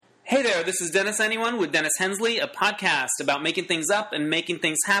Hey there, this is Dennis Anyone with Dennis Hensley, a podcast about making things up and making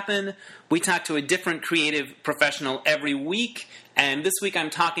things happen. We talk to a different creative professional every week, and this week I'm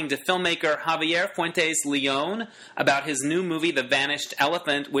talking to filmmaker Javier Fuentes Leon about his new movie, The Vanished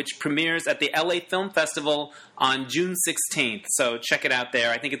Elephant, which premieres at the LA Film Festival on June 16th. So check it out there.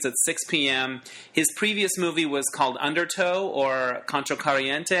 I think it's at 6 p.m. His previous movie was called Undertow or Contra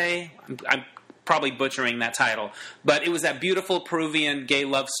Corriente. I'm probably butchering that title, but it was that beautiful Peruvian gay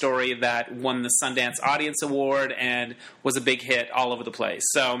love story that won the Sundance Audience Award and was a big hit all over the place.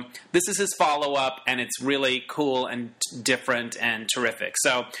 So this is his follow-up, and it's really cool and different and terrific.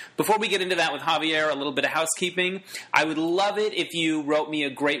 So before we get into that with Javier, a little bit of housekeeping. I would love it if you wrote me a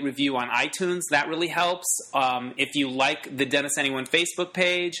great review on iTunes. That really helps. If you like the Dennis Anyone Facebook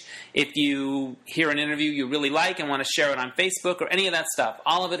page, if you hear an interview you really like and want to share it on Facebook or any of that stuff,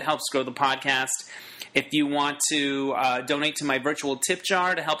 all of it helps grow the podcast. If you want to donate to my virtual tip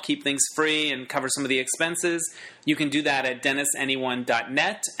jar to help keep things free and cover some of the expenses, you can do that at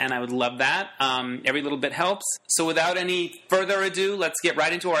DennisAnyone.net, and I would love that. Every little bit helps. So without any further ado, let's get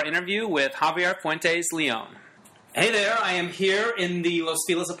right into our interview with Javier Fuentes Leon. Hey there, I am here in the Los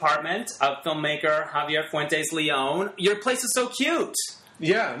Feliz apartment of filmmaker Javier Fuentes Leon. Your place is so cute.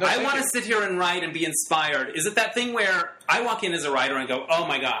 Yeah. No, I want to sit here and write and be inspired. Is it that thing where I walk in as a writer and go, oh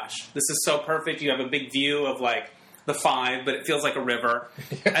my gosh, this is so perfect. You have a big view of like the Five, but it feels like a river.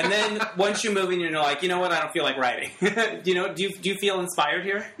 And then once you move in, you're like, you know what, I don't feel like writing. Do you feel inspired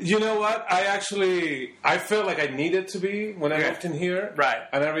here? You know what? I felt like I needed to be when I moved in here. Right.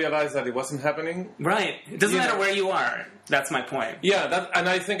 And I realized that it wasn't happening. Right. It doesn't matter where you are. That's my point. Yeah, and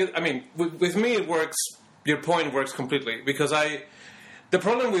I think, with me it works, your point works completely, because the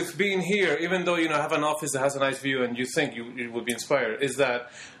problem with being here, even though, I have an office that has a nice view and you think you would be inspired, is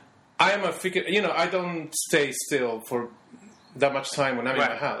that I am I don't stay still for that much time when I'm in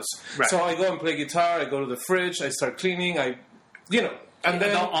my house. Right. So I go and play guitar, I go to the fridge, I start cleaning, and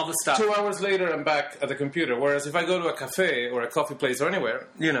then all the stuff. 2 hours later I'm back at the computer. Whereas if I go to a cafe or a coffee place or anywhere,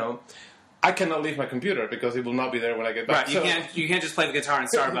 I cannot leave my computer because it will not be there when I get back. Right, you can't just play the guitar in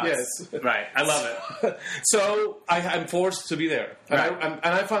Starbucks. Yes. Right, I love it. So I'm forced to be there. Right. And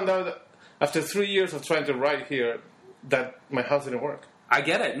I found out that after 3 years of trying to write here that my house didn't work. I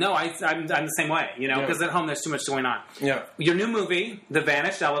get it. No, I'm the same way, because at home there's too much going on. Yeah. Your new movie, The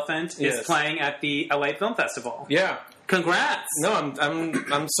Vanished Elephant, is playing at the LA Film Festival. Yeah. Congrats. No,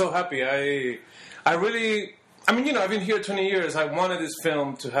 I'm so happy. I really... I've been here 20 years. I wanted this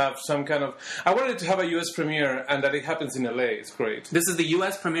film to have some kind of... I wanted it to have a U.S. premiere, and that it happens in L.A. It's great. This is the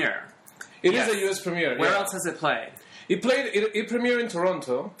U.S. premiere. It is a U.S. premiere. Where else has it played? It premiered in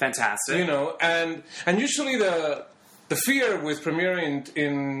Toronto. Fantastic. And usually the fear with premiering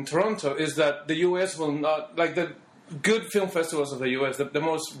in Toronto is that the U.S. will not... Like the good film festivals of the U.S., the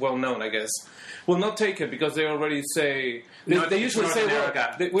most well-known, I guess, will not take it because they already say... They usually say,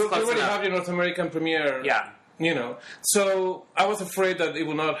 we already have your North American premiere. Yeah. So I was afraid that it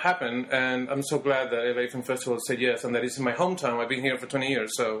would not happen, and I'm so glad that LA Film Festival said yes, and that it's in my hometown. I've been here for 20 years,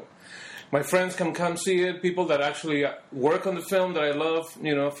 so my friends can come see it. People that actually work on the film that I love,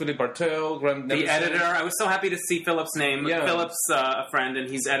 Philip Bartel, Grant the Nelson. editor. I was so happy to see Philip's name. Yeah. Philip's a friend, and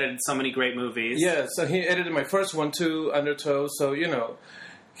he's edited so many great movies. Yes, and he edited my first one too, Undertow. So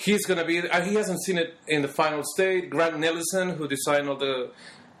he's gonna be. He hasn't seen it in the final state. Grant Nelson, who designed all the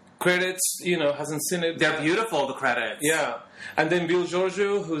credits, hasn't seen it. They're beautiful, the credits. Yeah. And then Bill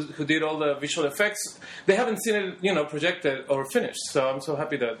Giorgio, who did all the visual effects, they haven't seen it, projected or finished. So I'm so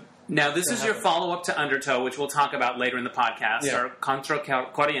happy that... Now, this is your follow-up to Undertow, which we'll talk about later in the podcast, or Contra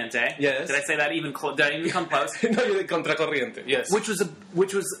Corriente. Yes. Did I say that did I even come close? No, you did Contra Corriente, yes. Which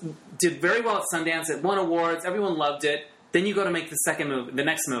did very well at Sundance. It won awards. Everyone loved it. Then you go to make the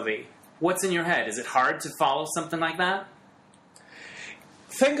next movie. What's in your head? Is it hard to follow something like that?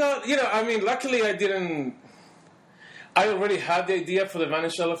 Thank God, luckily I didn't... I already had the idea for The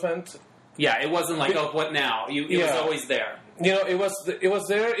Vanished Elephant. Yeah, it wasn't like, what now? It was always there. It was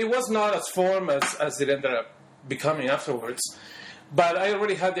there. It was not as formed as it ended up becoming afterwards. But I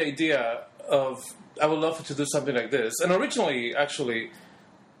already had the idea of, I would love to do something like this. And originally, actually,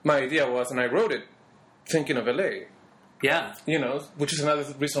 my idea was, and I wrote it thinking of LA. Yeah. Which is another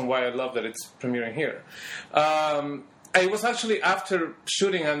reason why I love that it's premiering here. It was actually after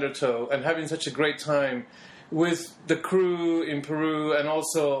shooting Undertow and having such a great time with the crew in Peru, and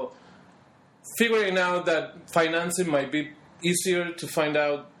also figuring out that financing might be easier to find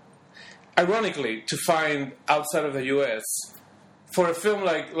out, ironically, to find outside of the U.S. for a film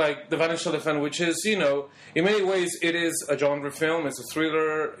like The Vanished Elephant, which is, in many ways it is a genre film, it's a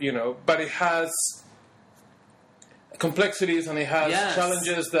thriller, but it has complexities and it has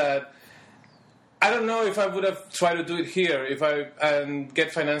challenges that I don't know if I would have tried to do it here and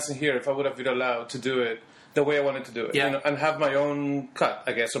get financing here if I would have been allowed to do it the way I wanted to do it, and have my own cut,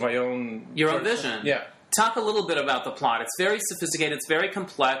 I guess, or my own... Your own vision. Yeah. Talk a little bit about the plot. It's very sophisticated. It's very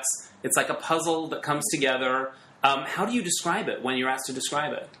complex. It's like a puzzle that comes together. How do you describe it when you're asked to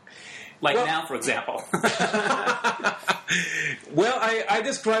describe it? Like now, for example. Well, I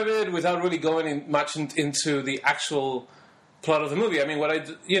describe it without really going much into the actual plot of the movie. I mean,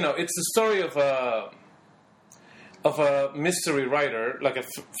 it's the story of a mystery writer, like a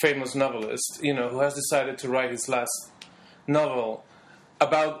famous novelist, who has decided to write his last novel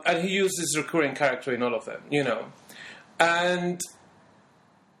and he used this recurring character in all of them, and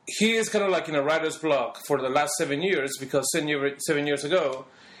he is kind of like in a writer's block for the last 7 years because 7 years ago,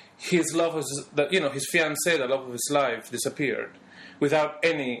 his love his fiancée, the love of his life, disappeared without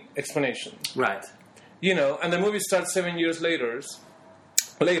any explanation. Right. And the movie starts 7 years later,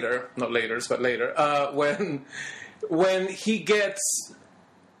 when he gets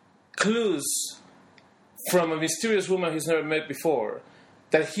clues from a mysterious woman he's never met before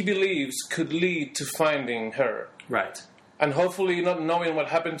that he believes could lead to finding her. Right. And hopefully not knowing what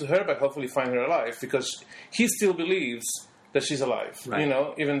happened to her, but hopefully find her alive, because he still believes that she's alive, right.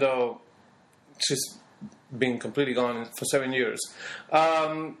 Even though she's been completely gone for 7 years.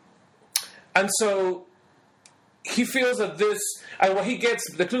 And so he feels that the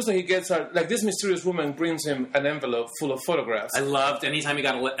clues that he gets are, like, this mysterious woman brings him an envelope full of photographs. I loved anytime he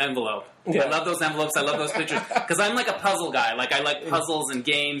got an envelope. Yeah. I love those envelopes. I love those pictures. Because I'm like a puzzle guy. Like, I like puzzles and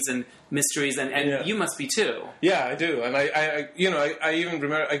games and mysteries, and you must be too. Yeah, I do. And I even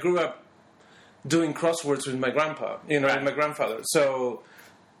remember, I grew up doing crosswords with my grandpa, and my grandfather. So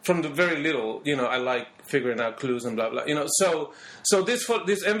from the very little, I like figuring out clues and blah, blah. So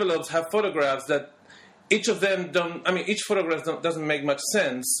these envelopes have photographs that each of them each photograph doesn't make much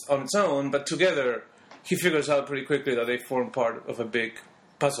sense on its own, but together he figures out pretty quickly that they form part of a big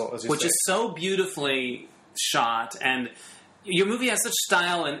puzzle, as you say. Which is so beautifully shot, and your movie has such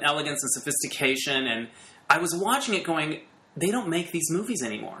style and elegance and sophistication, and I was watching it going, they don't make these movies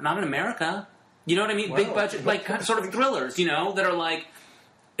anymore. Not in America. You know what I mean? Wow. Big budget, like sort of thrillers, that are like,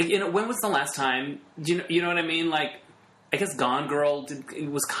 when was the last time, you know what I mean? Like, I guess Gone Girl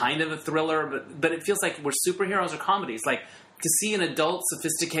was kind of a thriller, but it feels like we're superheroes or comedies. Like, to see an adult,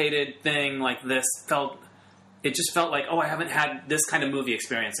 sophisticated thing like this just felt like, I haven't had this kind of movie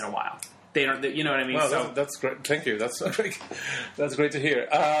experience in a while. You know what I mean? Wow, that's great. Thank you. That's great to hear.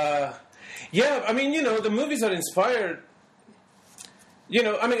 The movies are inspired.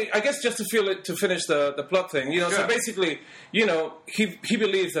 I guess just to finish the plot thing. Sure. So basically, he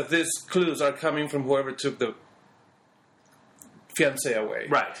believes that these clues are coming from whoever took the fiancé away.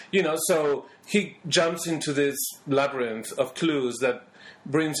 Right. So he jumps into this labyrinth of clues that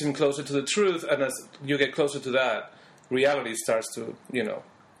brings him closer to the truth, and as you get closer to that, reality starts to,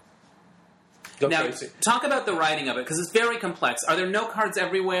 go now, crazy. Talk about the writing of it, because it's very complex. Are there note cards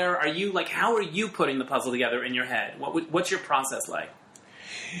everywhere? How are you putting the puzzle together in your head? What's your process like?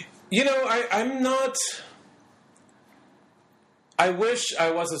 I'm not... I wish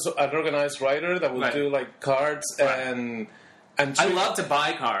I was an organized writer that would do, cards and I love to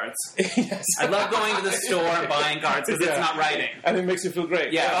buy cards. Yes. I love going to the store and buying cards because it's not writing. And it makes you feel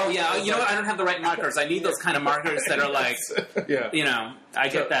great. Yeah. Oh, yeah. You know what? I don't have the right markers. I need those kind of markers that are like, I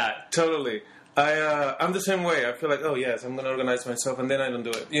get that. Totally. I'm the same way. I feel like, oh, yes, I'm going to organize myself, and then I don't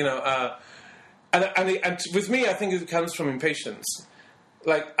do it. And with me, I think it comes from impatience.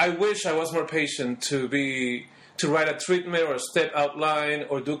 Like, I wish I was more patient to write a treatment or a step outline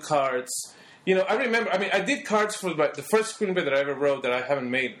or do cards. I remember, I did cards for the first screenplay that I ever wrote that I haven't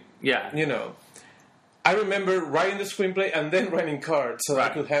made. Yeah. I remember writing the screenplay and then writing cards so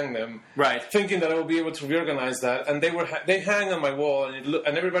that I could hang them. Right. Thinking that I would be able to reorganize that. And they hang on my wall,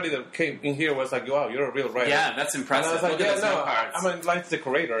 and everybody that came in here was like, wow, you're a real writer. Yeah, that's impressive. And I was like, I'm a life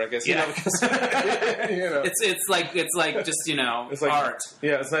decorator, I guess. Yeah. Because, It's like just, it's like art.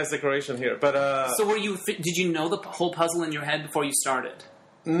 Yeah, it's nice decoration here. But so did you know the whole puzzle in your head before you started?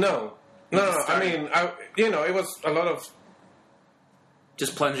 No. No. It was a lot of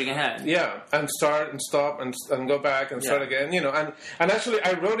just plunging ahead. Yeah, and start and stop and go back and start again. And actually,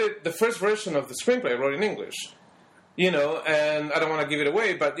 I wrote it. The first version of the screenplay I wrote in English. And I don't want to give it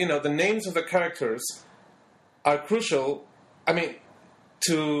away, but the names of the characters are crucial. Because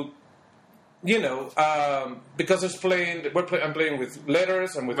I'm playing with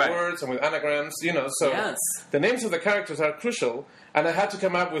letters and with words and with anagrams. So the names of the characters are crucial. And I had to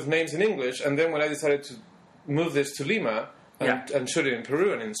come up with names in English, and then when I decided to move this to Lima, and shoot it in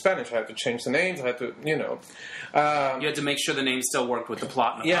Peru and in Spanish. I had to change the names. I had to, you had to make sure the names still worked with the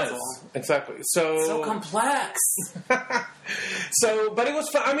plot and the puzzle. Exactly. So complex. But it was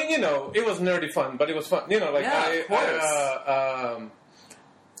fun. I mean, it was nerdy fun, but it was fun. Of course.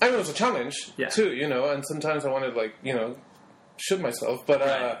 I mean, it was a challenge too, and sometimes I wanted shoot myself, but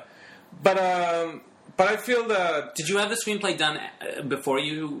I feel that. Did you have the screenplay done before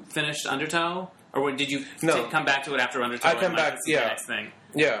you finished Undertow, or did you come back to it after Undertow? I come back, the next thing.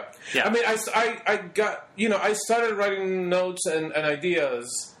 Yeah. I mean, I got I started writing notes and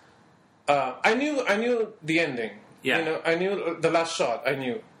ideas. I knew the ending. Yeah. I knew the last shot. I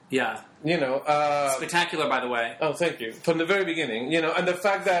knew. Yeah. Spectacular, by the way. Oh, thank you. From the very beginning, and the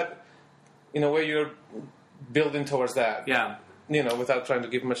fact that, where you're building towards that. Yeah. Without trying to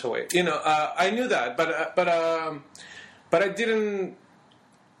give much away. I knew that, but I didn't.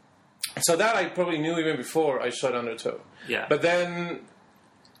 So that I probably knew even before I shot Undertow. Yeah. But then,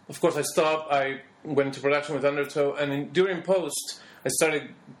 of course, I stopped. I went into production with Undertow, and during post, I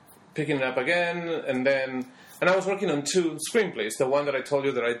started picking it up again, and I was working on 2 screenplays. The one that I told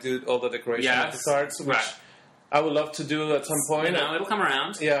you that I did all the decoration of the cards, which I would love to do at some point. It'll come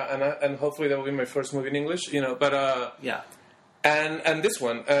around. Yeah, and hopefully that will be my first movie in English. But yeah. And this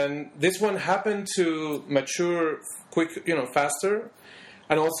one happened to mature quick, faster,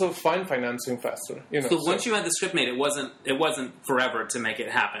 and also find financing faster. So once you had the script made, it wasn't forever to make it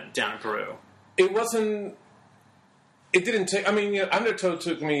happen down in Peru. It wasn't. It didn't take. I mean, Undertow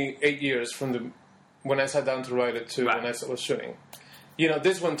took me 8 years from when I sat down to write it to when I was shooting.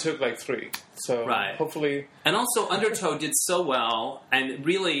 This one took 3. So hopefully. And also, Undertow did so well and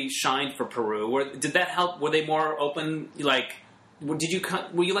really shined for Peru. Did that help? Were they more open? Were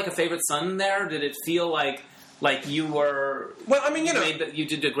you like a favorite son there? Did it feel like you were? Well, I mean, that you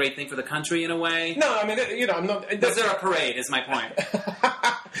did a great thing for the country in a way. No, I mean, I'm not. Was there a parade? Is my point.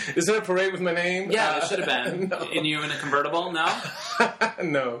 Is there a parade with my name? Yeah, there should have been. No. And you in a convertible? No.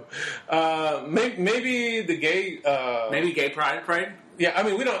 No. Maybe the gay. Maybe gay pride parade. Yeah, I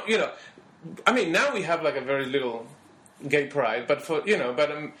mean, we don't. I mean, now we have a very little gay pride, but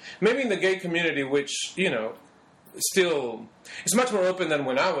maybe in the gay community, which still it's much more open than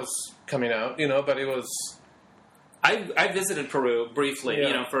when I was coming out. But it was. I visited Peru briefly,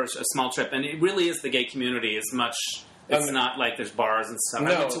 for a small trip, and it really is the gay community as much. It's not like there's bars and stuff.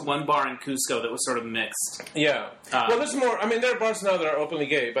 No. I went to one bar in Cusco that was sort of mixed. Yeah. Well, there's more. I mean, there are bars now that are openly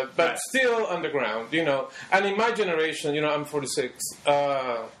gay, but still underground, And in my generation, I'm 46.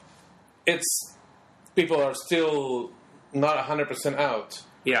 It's people are still not 100% out.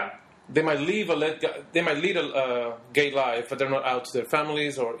 Yeah. They might lead a gay life, but they're not out to their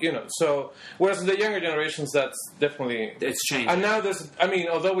families, or So, whereas in the younger generations, that's definitely it's changing. And now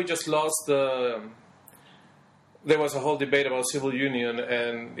although we just lost there was a whole debate about civil union,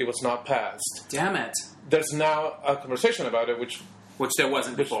 and it was not passed. Damn it! There's now a conversation about it, which there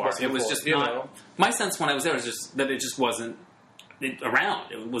wasn't before. It was just not. My sense when I was there was just that it just wasn't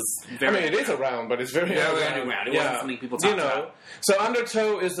around. It was very. I mean, it is around, but it's very underground. It wasn't something people talked about. So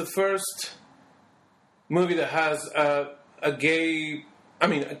Undertow is the first movie that has a gay. I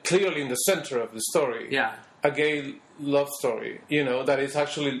mean, clearly in the center of the story. Yeah. A gay love story. That is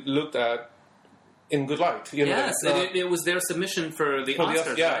actually looked at in good light. Yes, it was their submission for the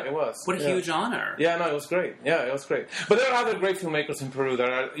Oscars. Yeah, it was. What a huge honor. Yeah, no, it was great. Yeah, it was great. But there are other great filmmakers in Peru that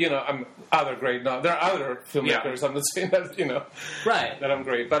are, I'm other great. No, there are other filmmakers. Yeah. I'm not saying that, right, that I'm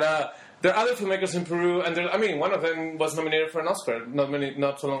great. But there are other filmmakers in Peru, and one of them was nominated for an Oscar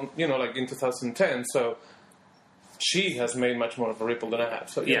not so long, like in 2010. So she has made much more of a ripple than I have.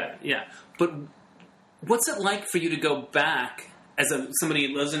 So yeah. But what's it like for you to go back? As somebody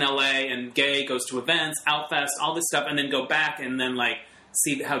who lives in LA and gay, goes to events, Outfest, all this stuff, and then go back and then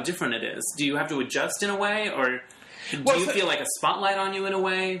see how different it is. Do you have to adjust in a way, or do you feel like a spotlight on you in a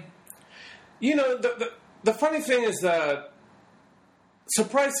way? The funny thing is that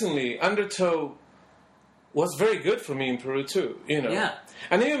surprisingly, Undertow was very good for me in Peru too. Yeah.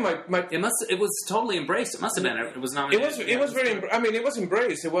 And even my it was totally embraced. It must have been. It was nominated. It was very. I mean, it was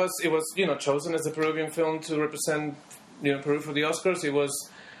embraced. It was chosen as a Peruvian film to represent. Peru for the Oscars. It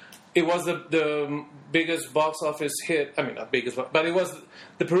was the biggest box office hit. I mean, not biggest, but it was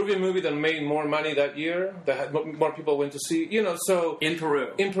the Peruvian movie that made more money that year. That had more people went to see. So in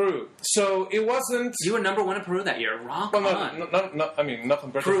Peru. So it wasn't. You were number 1 in Peru that year. Rock on. Not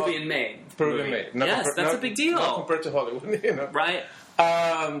compared to Peruvian made. Peruvian made. Yes, that's a big deal. Not compared to Hollywood. Right.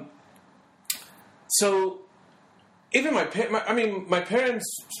 So. Even my parents,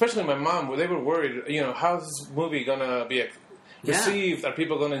 especially my mom, they were worried. How's this movie gonna be? received? Are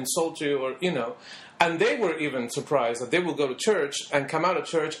people going to insult you? Or, and they were even surprised that they will go to church and come out of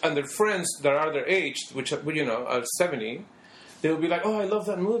church and their friends that are their age, which, are 70, they will be like, oh, I love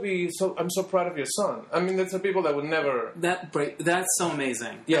that movie, so I'm so proud of your son. I mean, that's the people that would never... That's so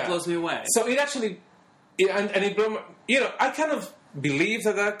amazing. Yeah. That blows me away. So it actually... And it blew I kind of believe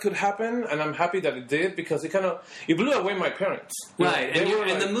that could happen, and I'm happy that it did, because it blew away my parents. Right,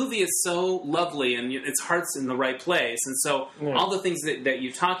 and the movie is so lovely, and its heart's in the right place, and so all the things that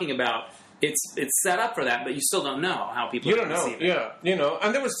you're talking about, it's set up for that, but you still don't know how people are receive it. Yeah,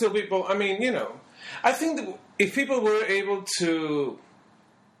 and there were still people, I think that if people were able to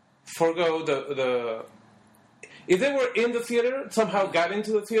forego if they were in the theater, somehow got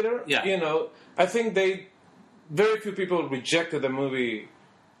into the theater, I think very few people rejected the movie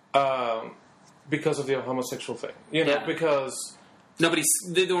because of the homosexual thing, because there weren't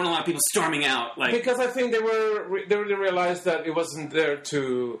a lot of people storming out, because I think they really realized that it wasn't there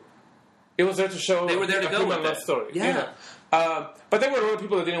to. It was there to show they were there to a go human with love it. story. Yeah. But there were a lot of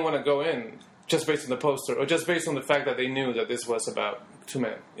people that didn't want to go in just based on the poster, or just based on the fact that they knew that this was about two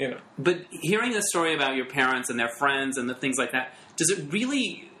men. But hearing the story about your parents and their friends and the things like that, does it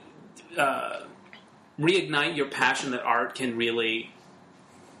really reignite your passion that art can really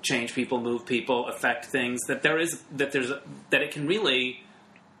change people, move people, affect things? That it can really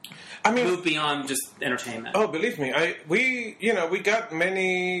move beyond just entertainment. Oh, believe me, we got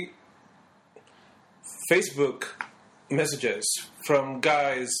many Facebook messages from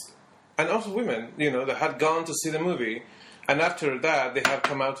guys and also women, that had gone to see the movie, and after that they have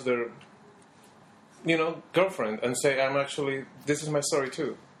come out to their, girlfriend and say, this is my story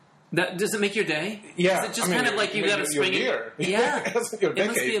too. Does it make your day? Yeah. Is it just kind of like you got to spring year. Yeah. It must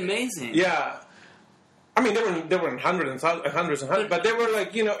be amazing. Yeah. I mean, there were hundreds, but they were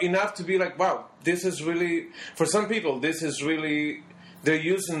like, enough to be like, wow, this is really, for some people, this is really, they're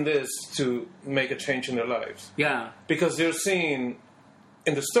using this to make a change in their lives. Yeah. Because they're seeing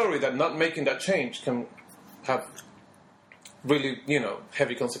in the story that not making that change can have really,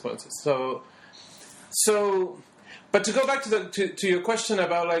 heavy consequences. So, but to go back to your question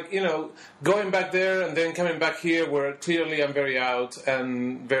about going back there and then coming back here, where clearly I'm very out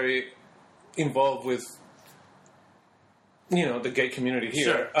and very involved with, the gay community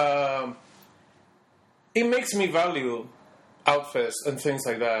here. Sure. It makes me value Outfest and things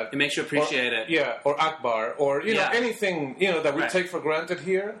like that. It makes you appreciate it. Yeah, or Akbar, or anything that we take for granted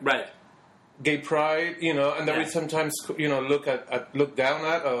here. Right. Gay pride, and that we sometimes look down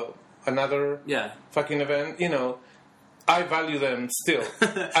at another fucking event. I value them still,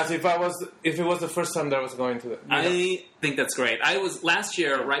 as if it was the first time that I was going to them. I think that's great. I was last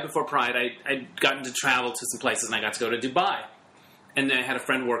year, right before Pride, I'd gotten to travel to some places, and I got to go to Dubai. And I had a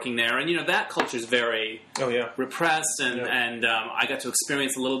friend working there, and that culture is very repressed, and I got to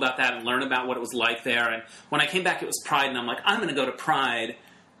experience a little about that and learn about what it was like there. And when I came back, it was Pride, and I'm like, I'm going to go to Pride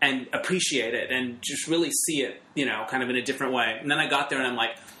and appreciate it and just really see it, kind of in a different way. And then I got there, and I'm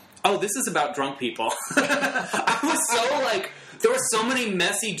like, oh, this is about drunk people. I was so there were so many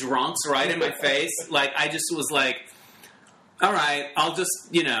messy drunks right in my face. I just was like, all right, I'll just,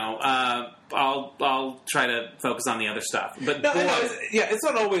 I'll try to focus on the other stuff. But it's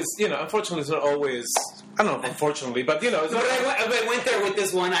not always, unfortunately, it's not always. I don't know, unfortunately, but it's not. I went there with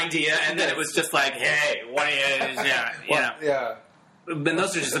this one idea, and then it was just like, hey, what is, yeah. But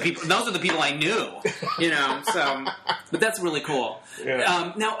those are just the people. Those are the people I knew, So, but that's really cool.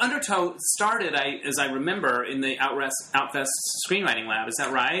 Yeah. Now, Undertow started, as I remember, in the Outfest Screenwriting Lab. Is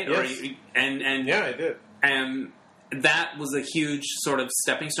that right? Yes. And yeah, I did. And that was a huge sort of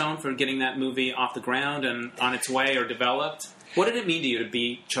stepping stone for getting that movie off the ground and on its way or developed. What did it mean to you to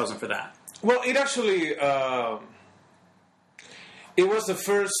be chosen for that? Well, it actually it was the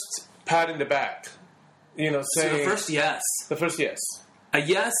first pat in the back. Saying so the first yes. The first yes. A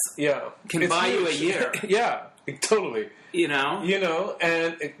yes can buy you a year. Yeah, totally. And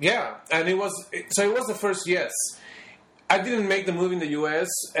it was the first yes. I didn't make the movie in the U.S.,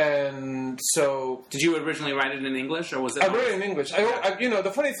 and so... Did you originally write it in English, or was it... I wrote it in English.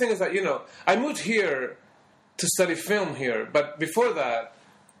 The funny thing is that, I moved here to study film here, but before that,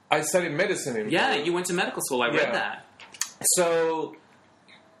 I studied medicine in Peru. You went to medical school. I read that. So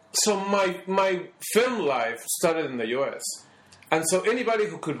my film life started in the U.S., and so anybody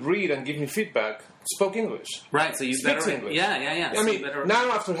who could read and give me feedback spoke English. Right, so you speaks English. Yeah. I mean,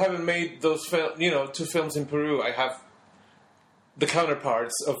 now after having made those 2 films in Peru, I have the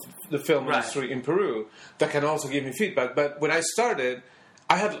counterparts of the film industry in Peru that can also give me feedback. But when I started,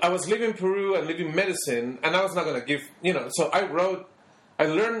 I was living in Peru and living medicine, and I was not going to give, so I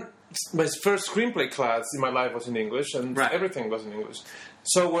learned my first screenplay class in my life was in English, and everything was in English.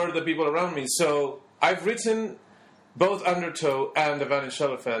 So were the people around me. So I've written both Undertow and The Vanished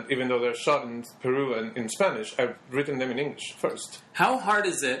Elephant, even though they're shot in Peru and in Spanish. I've written them in English first. How hard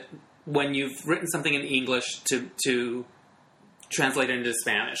is it when you've written something in English to translate it into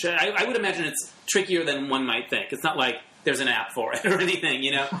Spanish? I would imagine it's trickier than one might think. It's not like there's an app for it or anything,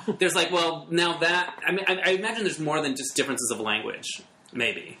 you know? There's like, well, now that... I mean, I imagine there's more than just differences of language,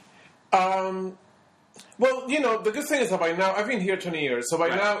 maybe. Well, you know, the good thing is that by now... I've been here 20 years, so by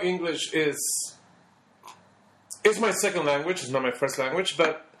now English is my second language. It's not my first language,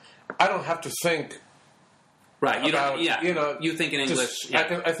 but I don't have to think... Right, you about, don't... Yeah, you know, you think in English. Just,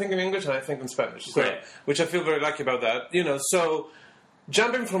 yeah. I think in English and I think in Spanish. So, Right. Which I feel very lucky about that. You know, so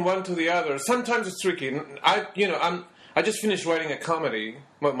jumping from one to the other, sometimes it's tricky. I just finished writing a comedy,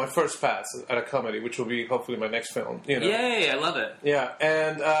 well, my first pass at a comedy, which will be hopefully my next film. You know? Yay, I love it. Yeah,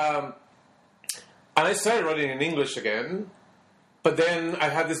 and I started writing in English again, but then I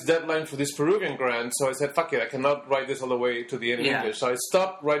had this deadline for this Peruvian grant, so I said, fuck it, I cannot write this all the way to the end in English. So I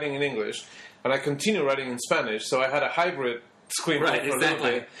stopped writing in English, and I continued writing in Spanish, so I had a hybrid screenplay for a little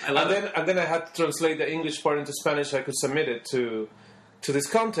bit. And then I had to translate the English part into Spanish so I could submit it to this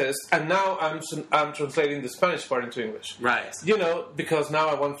contest, and now I'm translating the Spanish part into English. Right. You know, because now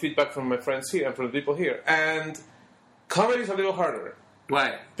I want feedback from my friends here and from the people here. And comedy is a little harder.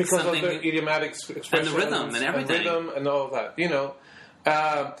 Right. Because of the idiomatic expressions. And the rhythm and everything. And rhythm and all of that, you know.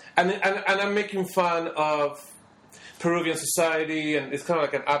 And I'm making fun of Peruvian society, and it's kind of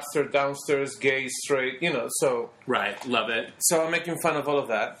like an upstairs, downstairs, gay, straight, you know, so... Right, love it. So I'm making fun of all of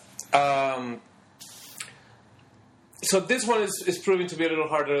that. So this one is proving to be a little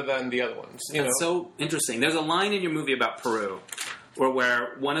harder than the other ones. You know? So interesting. There's a line in your movie about Peru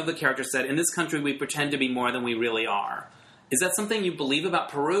where one of the characters said, "In this country, we pretend to be more than we really are." Is that something you believe about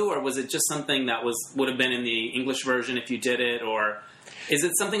Peru, or was it just something that would have been in the English version if you did it, or is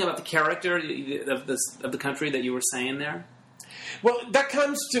it something about the character of the country that you were saying there? Well, that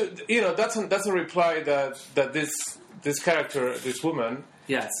comes to that's a reply that this character, this woman,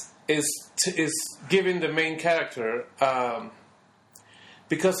 yes. is giving the main character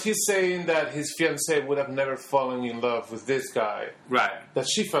because he's saying that his fiancée would have never fallen in love with this guy, right? That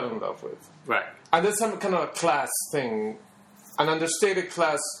she fell in love with, right? And there's some kind of a class thing, an understated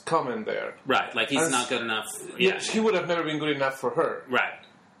class comment there, right? Like he's not good enough. Yeah, he would have never been good enough for her, right?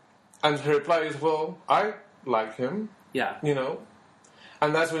 And her reply is, "Well, I like him, yeah, you know,"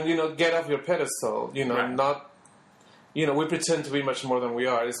 and that's when get off your pedestal, not. We pretend to be much more than we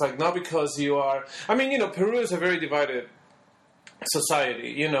are. It's like, not because you are... I mean, Peru is a very divided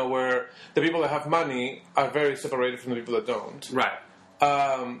society, where the people that have money are very separated from the people that don't. Right.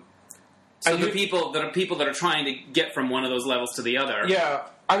 So the people that are trying to get from one of those levels to the other... Yeah,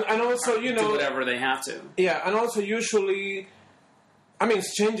 and also, do whatever they have to. Yeah, and also usually... I mean,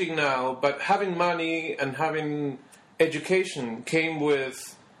 it's changing now, but having money and having education came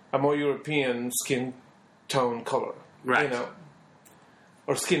with a more European skin tone color. Right.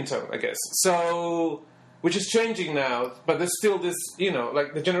 Or skin tone, I guess. So, which is changing now, but there's still this,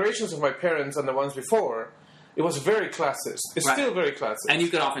 like the generations of my parents and the ones before, it was very classist. It's still very classist. And you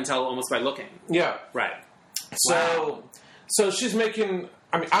could often tell almost by looking. Yeah. Right. So she's making,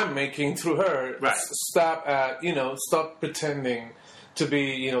 I'm making through her, stop pretending to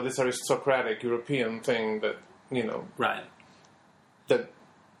be, this aristocratic European thing that, Right. That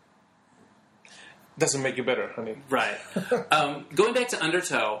doesn't make you better, honey. Right. Going back to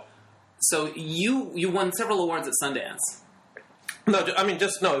Undertow, so you won several awards at Sundance. No,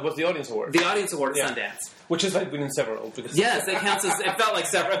 it was the Audience Award. The Audience Award at Sundance. Which is like winning several. Because yes, it counts as... It felt like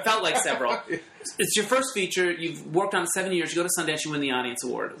several. It's your first feature. You've worked on it 7 years. You go to Sundance, you win the Audience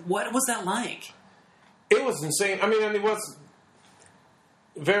Award. What was that like? It was insane. And it was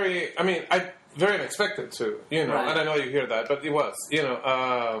very... very unexpected, too. And I know you hear that, but it was,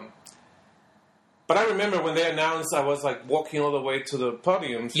 But I remember when they announced, I was like walking all the way to the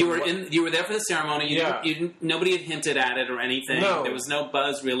podium. You were there for the ceremony. Nobody had hinted at it or anything. No. There was no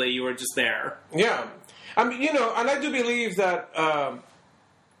buzz really. You were just there. Yeah, and I do believe that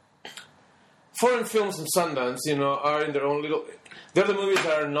foreign films in Sundance, are in their own little. They're the movies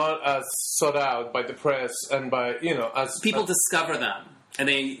that are not as sought out by the press and by as people discover them. And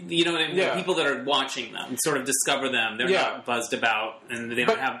they, the people that are watching them sort of discover them. They're not buzzed about, and they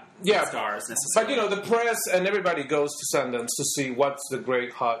don't have stars necessarily. But, the press and everybody goes to Sundance to see what's the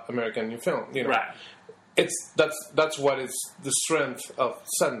great, hot American new film. Right. That's what is the strength of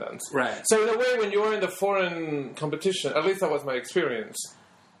Sundance. Right. So, in a way, when you are in the foreign competition, at least that was my experience,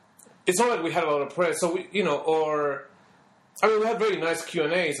 it's not like we had a lot of press. So, I mean, we had very nice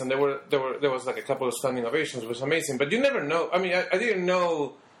Q&As, and there was like a couple of standing ovations, which was amazing. But you never know. I mean, I didn't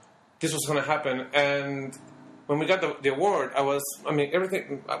know this was going to happen, and when we got the award,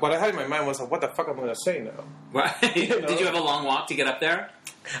 everything. What I had in my mind was, like, what the fuck am I going to say now? Right. Did you have a long walk to get up there?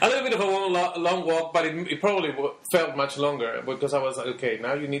 A little bit of a long walk, but it probably felt much longer because I was like, okay,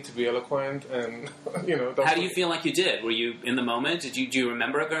 now you need to be eloquent, and How do you feel like you did? Were you in the moment? Do you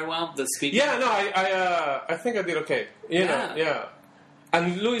remember it very well? The speaking? Yeah, no, I think I did okay. Yeah.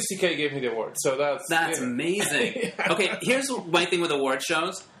 And Louis C.K. gave me the award, so that's amazing. Yeah. Okay, here's my thing with award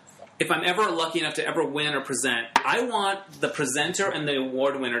shows. If I'm ever lucky enough to ever win or present, I want the presenter and the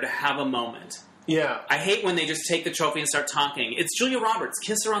award winner to have a moment. Yeah. I hate when they just take the trophy and start talking. It's Julia Roberts.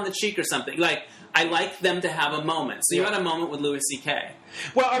 Kiss her on the cheek or something. Like, I like them to have a moment. So you had a moment with Louis C.K.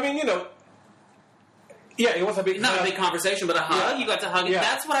 Well, I mean, yeah, it was a big... Not a big conversation, but a hug. Yeah. You got to hug. Yeah.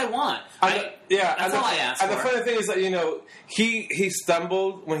 That's what I want. That's all I asked for. And the funny thing is that, he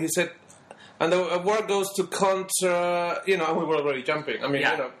stumbled when he said... And the award goes to Contra... and we were already jumping. I mean,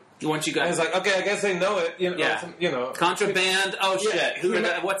 Once you got... It's like, okay, I guess they know it. Contraband. Oh,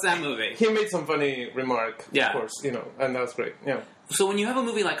 shit. What's that movie? He made some funny remark, of course, and that was great. Yeah. So when you have a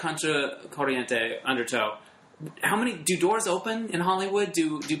movie like Contra Corriente, Undertow, how many... Do doors open in Hollywood?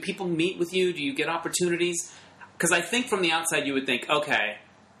 Do people meet with you? Do you get opportunities? Because I think from the outside you would think, okay,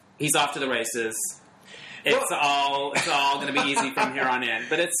 he's off to the races. It's all going to be easy from here on in.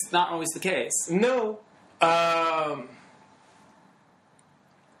 But it's not always the case. No.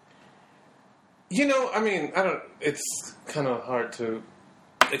 It's kind of hard to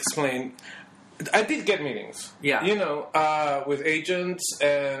explain. I did get meetings. Yeah. With agents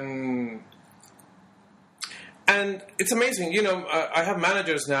and it's amazing. I have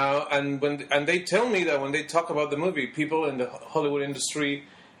managers now, and they tell me that when they talk about the movie, people in the Hollywood industry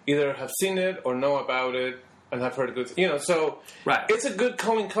either have seen it or know about it and have heard good. So right. It's a good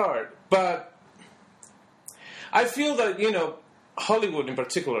calling card, but I feel that Hollywood in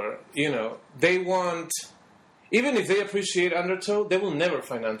particular, they want, even if they appreciate Undertow, they will never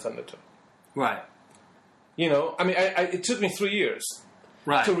finance Undertow. Right. It took me 3 years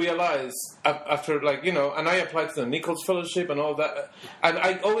to realize after, and I applied to the Nichols Fellowship and all that, and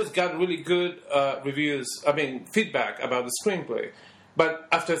I always got really good feedback about the screenplay. But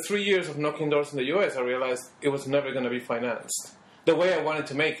after 3 years of knocking doors in the U.S., I realized it was never going to be financed the way I wanted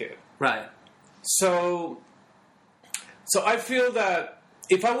to make it. Right. So I feel that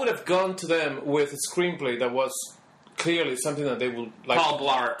if I would have gone to them with a screenplay that was clearly something that they would like... Paul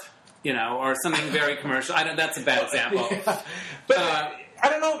Blart, or something very commercial. That's a bad example. Yeah. But I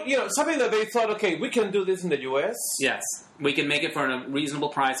don't know, something that they thought, okay, we can do this in the U.S. Yes. We can make it for a reasonable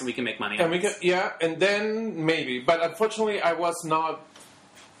price and we can make money on it. And then maybe. But unfortunately, I was not...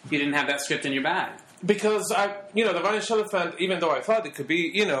 You didn't have that script in your bag. Because, the Vanished Elephant, even though I thought it could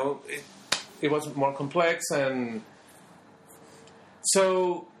be, it was more complex and...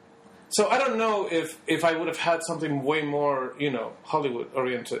 So I don't know if I would have had something way more,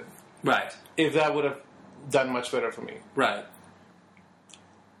 Hollywood-oriented. Right. If that would have done much better for me. Right.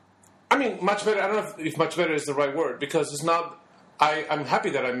 I mean, much better. I don't know if much better is the right word, because it's not... I'm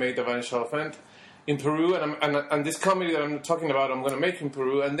happy that I made The Vanished Elephant in Peru, and this comedy that I'm talking about, I'm going to make in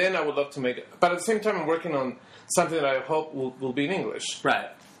Peru, and then I would love to make it. But at the same time, I'm working on something that I hope will be in English.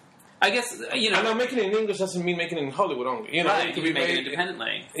 Right. I guess, And I'm making it in English doesn't mean making it in Hollywood only. Right, it can be made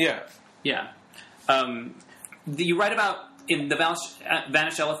independently. Yeah. Yeah. You write about, in The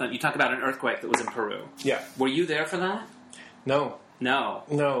Vanished Elephant, you talk about an earthquake that was in Peru. Yeah. Were you there for that? No. No.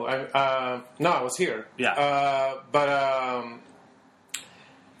 No, I was here. Yeah. But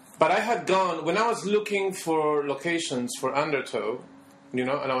I had gone, when I was looking for locations for Undertow, and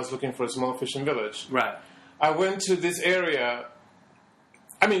I was looking for a small fishing village. Right. I went to this area.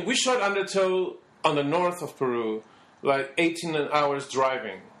 I mean, we shot Undertow on the north of Peru, like 18 hours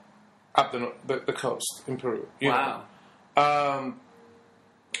driving up the coast in Peru. Wow. And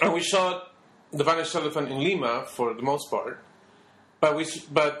we shot The Vanished Elephant in Lima for the most part. But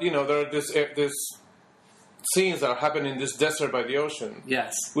there are this scenes that happen in this desert by the ocean.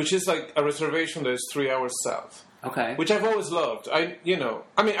 Yes. Which is like a reservation that is 3 hours south. Okay. Which I've always loved. I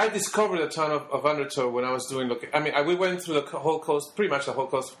discovered a ton of Undertow when I was doing... we went through the whole coast, pretty much the whole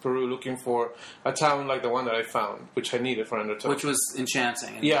coast of Peru, looking for a town like the one that I found, which I needed for Undertow. Which was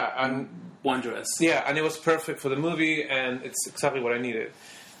enchanting. And wondrous. Yeah, and it was perfect for the movie, and it's exactly what I needed.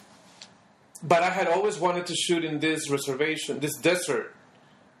 But I had always wanted to shoot in this reservation, this desert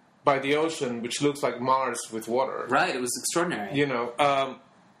by the ocean, which looks like Mars with water. Right, it was extraordinary.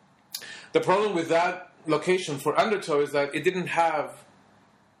 The problem with that location for Undertow is that it didn't have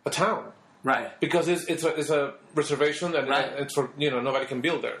a town. Right. Because it's a reservation and Right. it's for, nobody can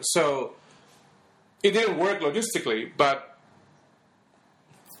build there. So it didn't work logistically, but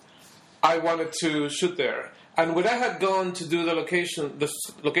I wanted to shoot there. And when I had gone to do the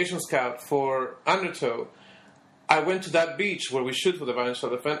location scout for Undertow, I went to that beach where we shoot for the Vanished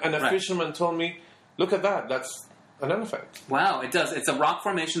Elephant, and a Right. fisherman told me, "Look at that, that's an elephant." Wow, it does. It's a rock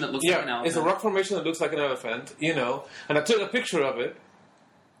formation that looks like an elephant. It's a rock formation that looks like an elephant, and I took a picture of it.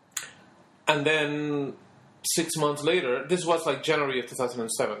 And then 6 months later, this was like January of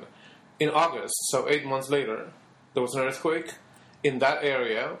 2007, in August, so 8 months later, there was an earthquake in that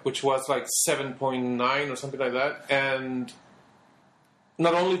area, which was like 7.9 or something like that. And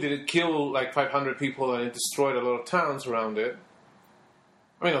not only did it kill like 500 people and it destroyed a lot of towns around it,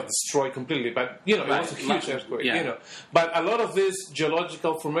 I mean, not destroyed completely, but, it was a huge earthquake, yeah. But a lot of these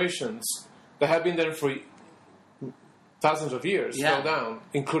geological formations that have been there for thousands of years fell down,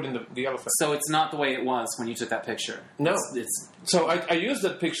 including the elephant. So it's not the way it was when you took that picture. No. It's So I used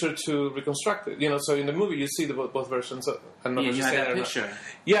that picture to reconstruct it. So in the movie you see both versions. I'm not you just had saying that it or not. picture.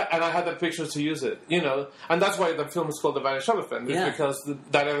 Yeah, and I had that picture to use it, And that's why the film is called The Vanished Elephant. It's because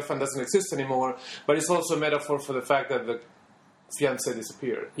that elephant doesn't exist anymore, but it's also a metaphor for the fact that the fiancée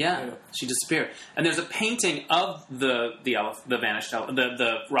disappeared. Yeah, she disappeared. And there's a painting of the vanished elephant,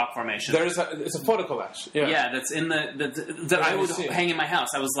 the rock formation. It's a photo collage. Yeah, that's in that I would hang in my house.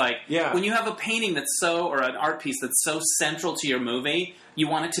 I was like, when you have a painting or an art piece that's so central to your movie, you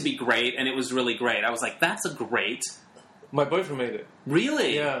want it to be great, and it was really great. I was like, that's a great. My boyfriend made it.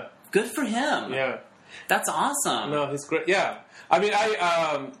 Really? Yeah. Good for him. Yeah. That's awesome. No, he's great. Yeah. I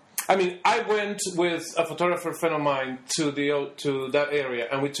went with a photographer friend of mine to that area,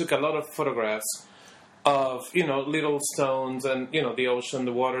 and we took a lot of photographs of little stones and the ocean,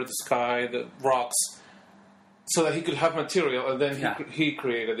 the water, the sky, the rocks, so that he could have material, and then he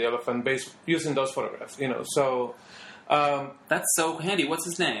created the elephant based using those photographs. So that's so handy. What's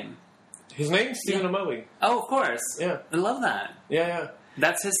his name? His name's Stephen O'Malley. Oh, of course. Yeah, I love that. Yeah.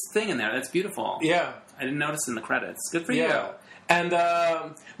 That's his thing in there. That's beautiful. Yeah, I didn't notice in the credits. Good for you. And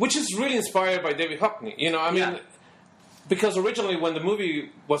which is really inspired by David Hockney. Because originally when the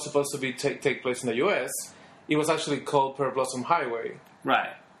movie was supposed to take place in the U.S., it was actually called Pearl Blossom Highway.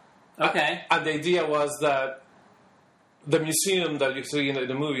 Right. Okay. And the idea was that the museum that you see in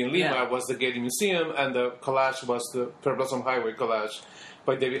the movie in Lima was the Getty Museum, and the collage was the Pearl Blossom Highway collage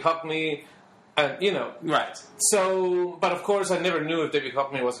by David Hockney. And, Right. So, but of course, I never knew if David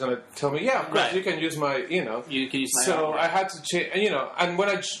Hockney was going to tell me, of course, you can use my, You can use my So artwork. I had to change, and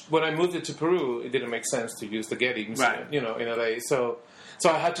when I moved it to Peru, it didn't make sense to use the Getty Museum, in LA. So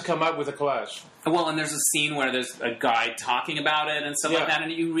I had to come up with a collage. Well, and there's a scene where there's a guy talking about it and stuff like that,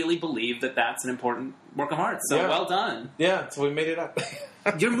 and you really believe that that's an important work of art. So well done. Yeah, so we made it up.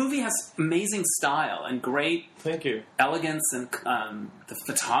 Your movie has amazing style and great Thank you. elegance and the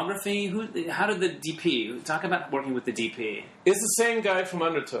photography. How did the DP talk about working with the DP? It's the same guy from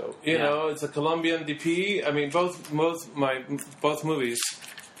Undertow. It's a Colombian DP. I mean, both movies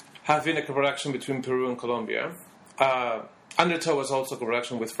have been a co-production between Peru and Colombia. Undertow was also a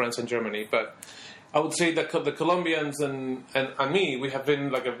co-production with France and Germany, but I would say that the Colombians and me, we have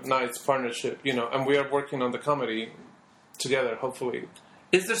been like a nice partnership, and we are working on the comedy together, hopefully.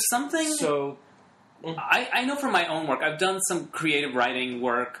 Is there something... So... I know from my own work, I've done some creative writing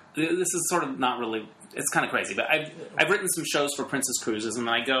work. This is sort of not really... It's kind of crazy, but I've written some shows for Princess Cruises, and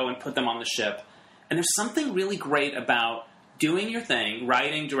then I go and put them on the ship. And there's something really great about doing your thing,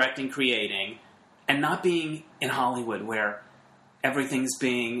 writing, directing, creating, and not being in Hollywood where everything's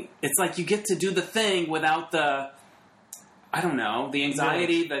being... It's like you get to do the thing without the... I don't know, the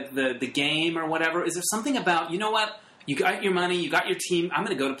anxiety, the game or whatever. Is there something about, you know what? You got your money, you got your team. I'm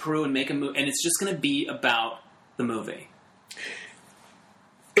going to go to Peru and make a movie, and it's just going to be about the movie.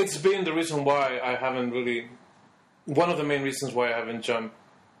 It's been the reason why I haven't really... One of the main reasons why I haven't jumped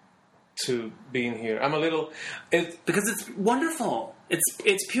to being here. I'm a little... Because it's wonderful.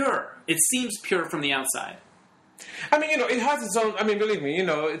 It's pure. It seems pure from the outside. I mean, it has its own... I mean, believe me,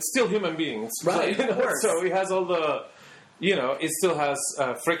 it's still human beings. Right, So, of course. So it has all the... it still has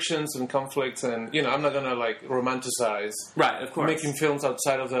frictions and conflicts, and I'm not gonna romanticize. Right, of course. Making films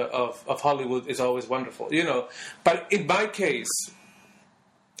outside of Hollywood is always wonderful, But in my case,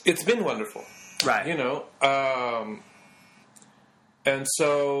 it's been wonderful, right? And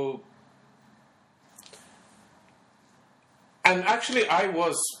so, and actually, I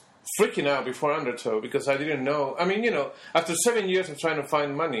was freaking out before Undertow because I didn't know. I mean, after 7 years of trying to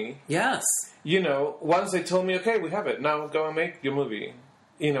find money, yes. Once they told me, okay, we have it, now go and make your movie,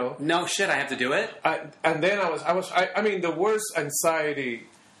 No shit, I have to do it? And then I mean, the worst anxiety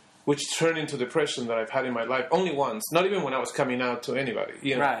which turned into depression that I've had in my life only once, not even when I was coming out to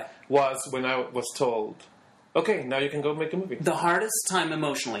anybody, Right. was when I was told, okay, now you can go make a movie. The hardest time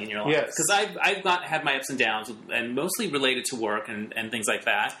emotionally in your life. Yes. Because I've had my ups and downs, and mostly related to work and things like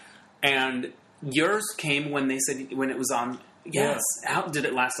that. And yours came when they said, when it was on, yes. Yeah. How did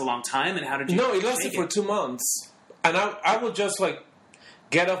it last a long time, and how did you No, it lasted take for 2 months. And I would just, like,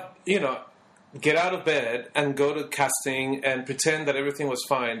 get up, get out of bed and go to casting and pretend that everything was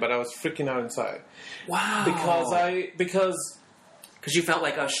fine, but I was freaking out inside. Wow. Because you felt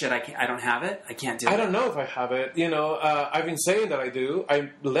like, oh shit, I don't have it? I can't do it? I don't know if I have it. I've been saying that I do. I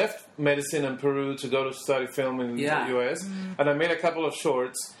left medicine in Peru to go to study film in the U.S., and I made a couple of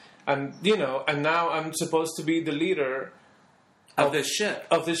shorts, and, and now I'm supposed to be the leader of this ship.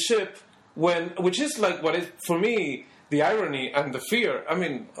 Which is like what is, for me, the irony and the fear,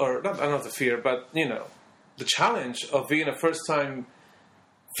 not the fear, but, the challenge of being a first-time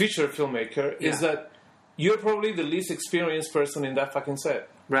feature filmmaker is that you're probably the least experienced person in that fucking set.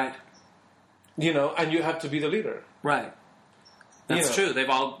 Right. And you have to be the leader. Right. That's true. They've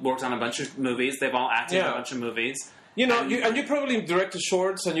all worked on a bunch of movies. They've all acted in a bunch of movies. You probably directed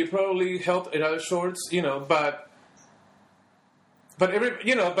shorts, and you probably helped in other shorts, but I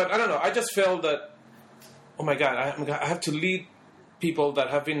don't know. I just felt that, oh my God, I have to lead people that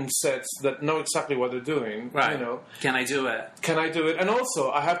have been in sets that know exactly what they're doing. Right. Can I do it? And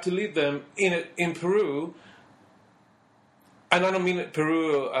also, I have to lead them in Peru. And I don't mean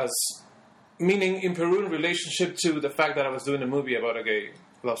Peru as meaning in Peru in relationship to the fact that I was doing a movie about a gay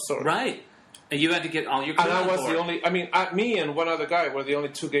love story. Right. And you had to get all your crew And I on was board. the only. Me and one other guy were the only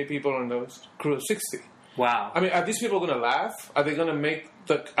 2 gay people on the crew of 60. Wow. Are these people going to laugh? Are they going to make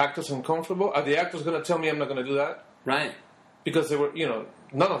the actors uncomfortable? Are the actors going to tell me I'm not going to do that? Right. Because they were,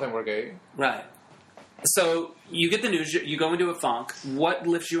 none of them were gay. Right. So you get the news, you go into a funk. What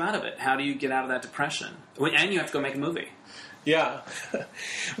lifts you out of it? How do you get out of that depression? And you have to go make a movie. Yeah.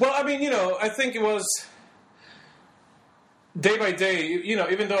 Well, I think it was day by day,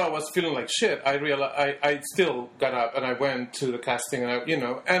 even though I was feeling like shit, I realized I still got up and I went to the casting,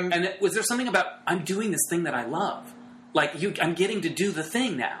 and was there something about, I'm doing this thing that I love? Like, I'm getting to do the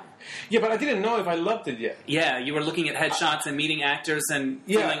thing now. Yeah, but I didn't know if I loved it yet. Yeah, you were looking at headshots and meeting actors and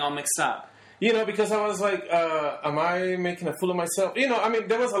feeling all mixed up. Because I was like, am I making a fool of myself?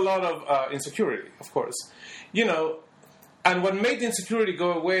 There was a lot of insecurity, of course. And what made the insecurity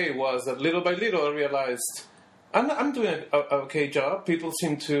go away was that little by little I realized I'm doing an okay job. People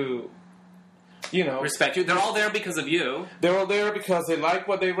seem to, respect you. They're all there because of you. They're all there because they like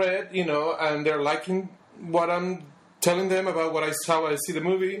what they read, and they're liking what I'm telling them about how I see the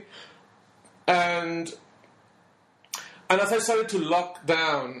movie. And as I started to lock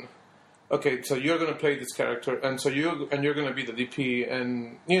down, okay, so you're going to play this character, and so you're going to be the DP,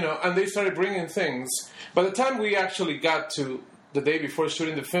 and and they started bringing things. By the time we actually got to the day before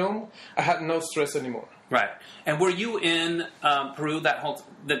shooting the film, I had no stress anymore. Right. And were you in Peru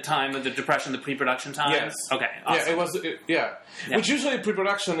the time of the depression, the pre-production time? Yes. Okay. Awesome. Yeah, it was. Yeah. Which usually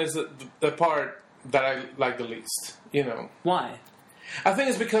pre-production is the part that I like the least. Why? I think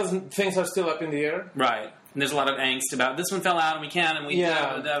it's because things are still up in the air. Right. And there's a lot of angst about this one fell out and we can't and we do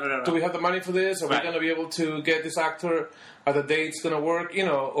we have the money for this? Are we going to be able to get this actor? Are the dates going to work?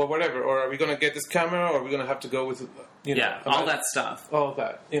 Or whatever. Or are we going to get this camera? Or are we going to have to go with all that stuff. All of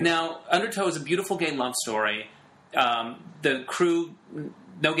that. Now, Undertow is a beautiful gay love story. The crew,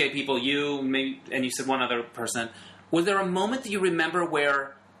 no gay people, you, maybe, and you said one other person. Was there a moment that you remember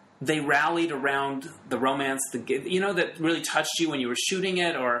where they rallied around the romance, that really touched you when you were shooting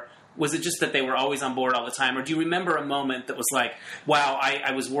it? Or was it just that they were always on board all the time? Or do you remember a moment that was like, wow,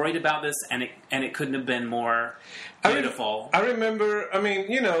 I was worried about this and it couldn't have been more beautiful? I remember,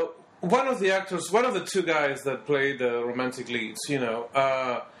 one of the 2 guys that played the romantic leads,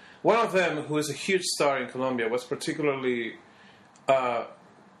 one of them, who is a huge star in Colombia, was particularly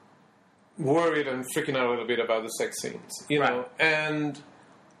worried and freaking out a little bit about the sex scenes, right. And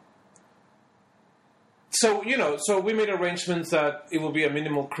so, so we made arrangements that it will be a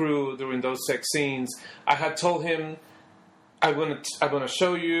minimal crew during those sex scenes. I had told him, I'm going to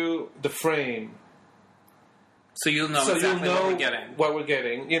show you the frame. So you'll know exactly what we're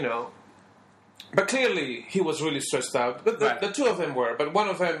getting. But clearly, he was really stressed out. But the 2 of them were. But one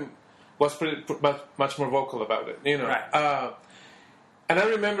of them was much more vocal about it, Right. And I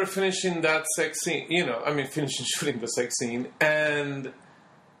remember finishing that sex scene, finishing shooting the sex scene, and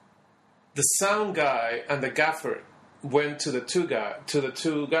the sound guy and the gaffer went to the 2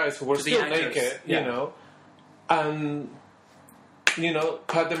 guys who were still naked, and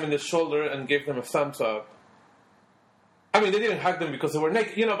pat them in the shoulder and gave them a thumbs up. I mean, they didn't hug them because they were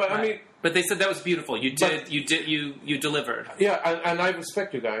naked, you know. But Right. I mean, but they said that was beautiful. You delivered. yeah, and I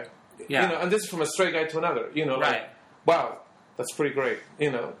respect you, guy. Yeah. You know, and this is from a straight guy to another. You know, Right. like, wow, that's pretty great.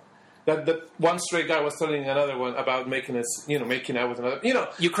 You know, that one straight guy was telling another one about making out with another. You know,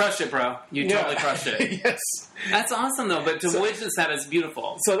 You crushed it, bro. You totally crushed it. Yes. That's awesome, though. But to witness that is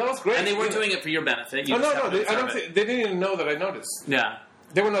beautiful. So that was great. And they weren't doing it for your benefit. You Oh, just no, happened to I don't observe think they didn't even know that I noticed. Yeah.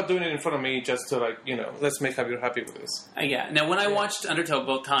 They were not doing it in front of me just to let's make Javier happy with this. Yeah. Now, when I watched Undertow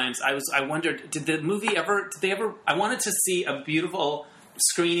both times, I wondered, did they ever? I wanted to see a beautiful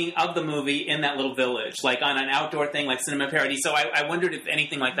screening of the movie in that little village, like on an outdoor thing, like Cinema Paradiso. So I wondered if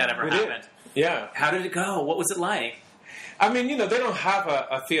anything like that ever happened. Yeah. How did it go? What was it like? I mean, they don't have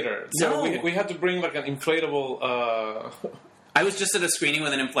a theater, so No. we had to bring like an inflatable. I was just at a screening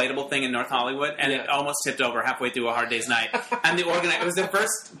with an inflatable thing in North Hollywood, and it almost tipped over halfway through A Hard Day's Night. And it was their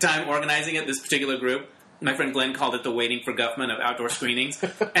first time organizing it, this particular group. My friend Glenn called it the Waiting for Guffman of outdoor screenings.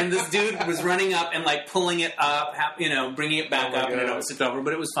 And this dude was running up and like pulling it up, bringing it back up, and it almost tipped over,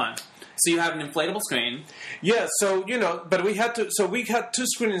 but it was fun. So you have an inflatable screen. Yeah, so, but we had two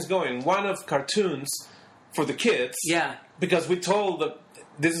screenings going. One of cartoons for the kids. Yeah. Because we told that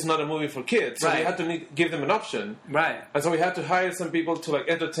this is not a movie for kids, so we had to give them an option. Right. And so we had to hire some people to like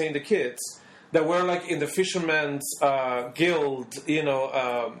entertain the kids that were like in the Fisherman's Guild,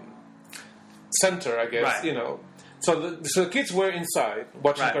 center, I guess, Right. So the kids were inside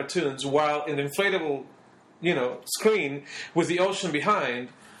watching cartoons, while in the inflatable, screen with the ocean behind,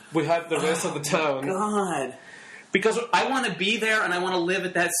 we had the rest of the town. God. Because I want to be there and I want to live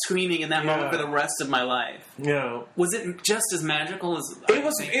at that screening in that moment for the rest of my life. Yeah. Was it just as magical as...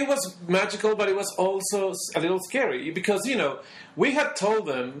 It was magical, but it was also a little scary because, we had told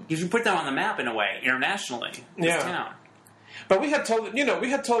them... You should put that on the map in a way, internationally, this town. But we had told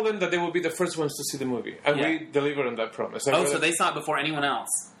them that they would be the first ones to see the movie, and we delivered on that promise. So they saw it before anyone else.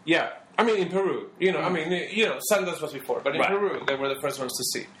 Yeah. I mean, in Peru, Sundance was before, but in Peru, they were the first ones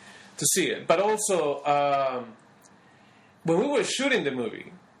to see it. But also, when we were shooting the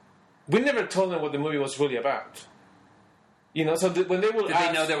movie, we never told them what the movie was really about. So when they will Did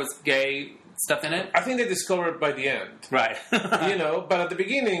they know there was gay stuff in it? I think they discovered by the end. Right. But at the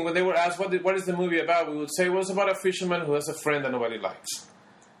beginning, when they were asked, what is the movie about, we would say, well, it's about a fisherman who has a friend that nobody likes.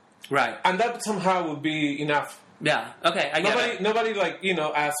 Right. And that somehow would be enough. Yeah. Okay, I get it. Nobody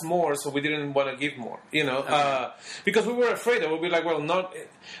asked more, so we didn't want to give more, because we were afraid that we'd be like, well, not...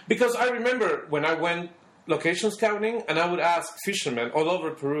 Because I remember when I went location scouting, and I would ask fishermen all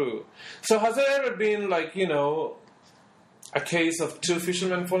over Peru, so has there ever been, a case of two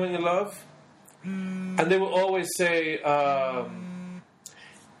fishermen falling in love? And they will always say,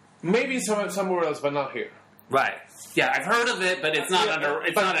 maybe somewhere else, but not here. Right. Yeah, I've heard of it, but it's not under...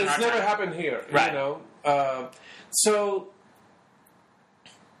 It's not in our never time. happened here, Right. So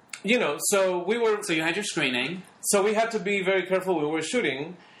we were... So you had your screening. So we had to be very careful when we were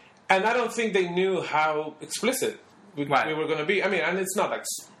shooting, and I don't think they knew how explicit we were going to be. I mean, and it's not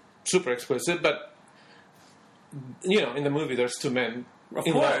super explicit, but in the movie there's two men. Of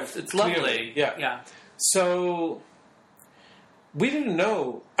course, it's lovely. Clearly. Yeah. So we didn't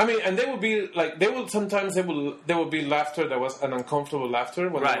know. I mean, and they would be sometimes there would be laughter that was an uncomfortable laughter,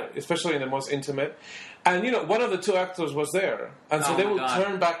 especially in the most intimate. And one of the two actors was there, and so they would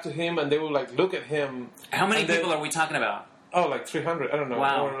turn back to him and they would look at him. How many people are we talking about? Oh, 300. I don't know.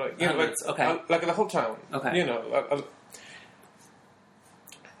 Wow. Or okay. Like the whole town. Okay.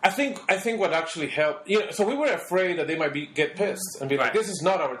 I think what actually helped. So we were afraid that they might get pissed and be like, "This is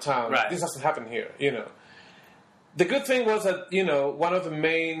not our town. Right. This doesn't happen here." The good thing was that one of the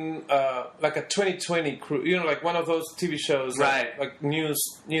main like a 2020 crew. Like one of those TV shows, like news.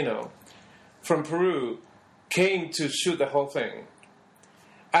 From Peru, came to shoot the whole thing.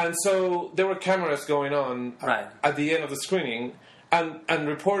 And so there were cameras going on at the end of the screening, and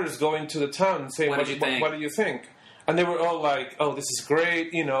reporters going to the town saying, what do you think? And they were all like, oh, this is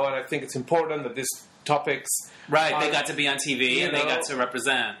great, and I think it's important that these topics... Right, they got to be on TV, and they got to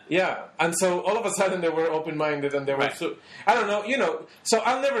represent. Yeah, and so all of a sudden they were open-minded, and they were... So, I don't know, so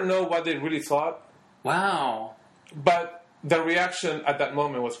I'll never know what they really thought. Wow. But the reaction at that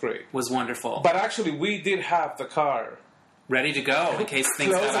moment was great. Was wonderful. But actually, we did have the car... ready to go in case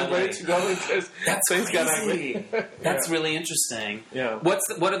things got ugly. Ready to go in case things got ugly. That's really interesting. Yeah.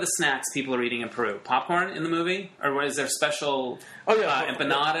 What are the snacks people are eating in Peru? Popcorn in the movie, or is there special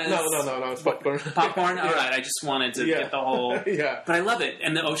empanadas? No, it's popcorn. Popcorn. All right, I just wanted to get the whole. Yeah. But I love it,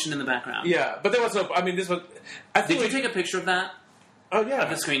 and the ocean in the background. Yeah, but there was no. I mean, this was. Did you take a picture of that? Oh, yeah. of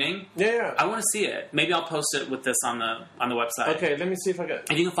the screening? Yeah. I want to see it. Maybe I'll post it with this on the website. Okay, let me see if I get...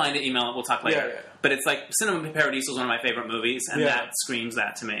 If you can find it, email it. We'll talk later. Yeah. But it's like Cinema Paradiso is one of my favorite movies, and that screams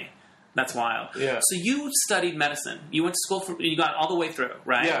that to me. That's wild. Yeah. So you studied medicine. You went to school you got all the way through,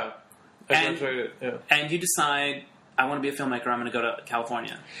 right? Yeah. I graduated, And you decide, I want to be a filmmaker, I'm going to go to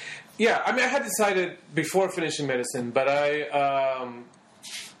California. Yeah, I mean, I had decided before finishing medicine, but and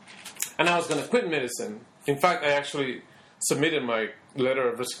I was going to quit medicine. In fact, I actually submitted my letter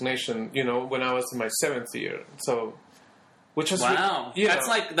of resignation, when I was in my 7th year. So, which was wow, that's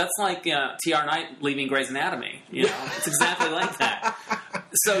like T.R. Knight leaving Grey's Anatomy. It's exactly like that.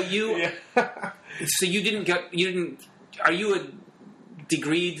 So so you didn't. Are you a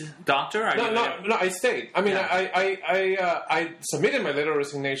degreed doctor? No, I stayed. I mean, I submitted my letter of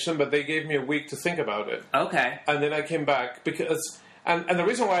resignation, but they gave me a week to think about it. Okay. And then I came back because... And the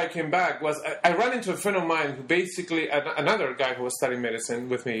reason why I came back was I ran into a friend of mine who basically... Another guy who was studying medicine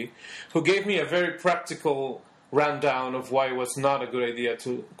with me, who gave me a very practical rundown of why it was not a good idea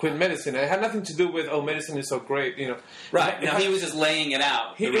to quit medicine. And it had nothing to do with, medicine is so great, Right. No, he was just laying it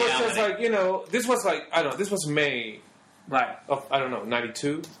out. He was just like, this was like, I don't know, this was May... Right. Of, I don't know,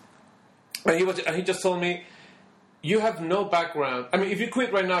 92. And he just told me, you have no background. I mean, if you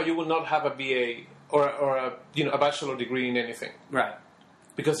quit right now, you will not have a BA or a bachelor degree in anything. Right.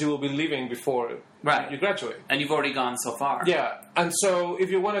 Because you will be leaving before you graduate. And you've already gone so far. Yeah. And so if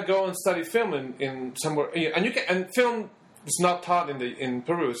you want to go and study film in somewhere, and film is not taught in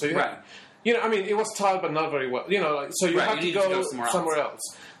Peru, so you have, I mean, it was taught but not very well. So you have to go somewhere else.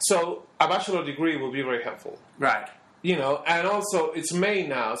 So a bachelor degree will be very helpful. Right. And also it's May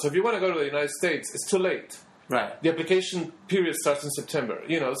now, so if you want to go to the United States, it's too late. Right. The application period starts in September,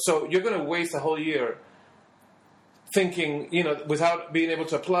 so you're going to waste a whole year thinking, without being able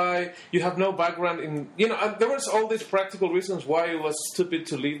to apply. You have no background in, there was all these practical reasons why it was stupid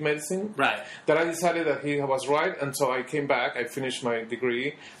to leave medicine. Right. That I decided that he was right, and so I came back, I finished my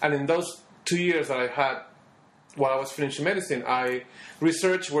degree, and in those 2 years that I had while I was finishing medicine, I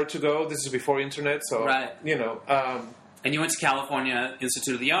researched where to go. This is before internet, so, and you went to California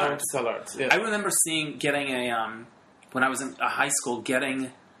Institute of the Arts. I went to CalArts, yeah. I remember when I was in high school,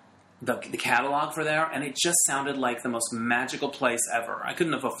 getting the catalog for there, and it just sounded like the most magical place ever. I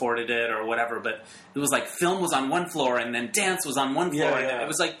couldn't have afforded it or whatever, but it was like film was on one floor, and then dance was on one floor. And it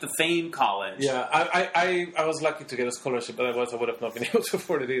was like the Fame College. Yeah, I was lucky to get a scholarship, but I would have not been able to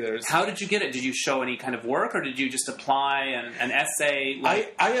afford it either. How did you get it? Did you show any kind of work, or did you just apply an essay?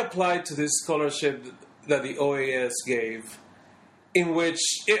 I applied to this scholarship that the OAS gave, in which,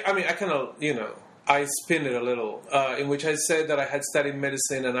 I kind of, I spin it a little, in which I said that I had studied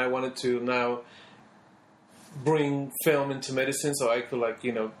medicine and I wanted to now bring film into medicine so I could,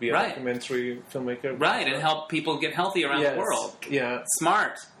 be a documentary filmmaker. Right, and help people get healthy around the world. Yeah.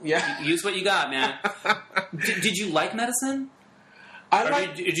 Smart. Yeah. Use what you got, man. Did you like medicine?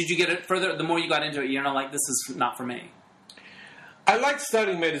 Did you get it further? The more you got into it, this is not for me. I like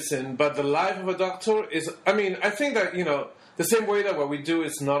studying medicine, but the life of a doctor is... I think that, the same way that what we do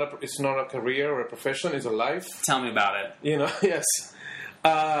is not a career or a profession, it's a life. Tell me about it. Yes.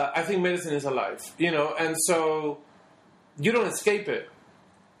 I think medicine is a life, and so you don't escape it.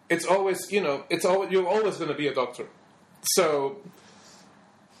 It's always, you're always going to be a doctor. So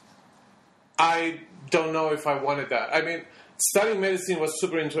I don't know if I wanted that. Studying medicine was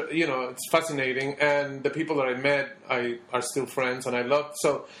super it's fascinating, and the people that I met, are still friends, and I love.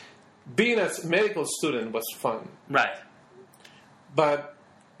 So being a medical student was fun. Right. But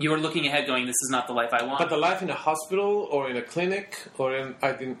you were looking ahead, going, "This is not the life I want." But the life in a hospital or in a clinic,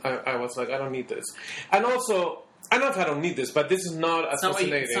 I was like, I don't need this. And also, I don't know if I don't need this, but this is not as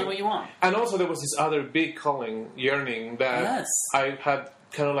fascinating. It's not what you want. And also, there was this other big calling, yearning that I had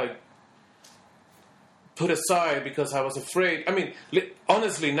kind of put aside because I was afraid.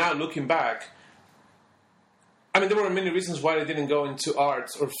 Honestly, now looking back, there were many reasons why I didn't go into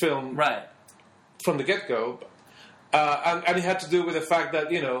arts or film from the get-go. And it had to do with the fact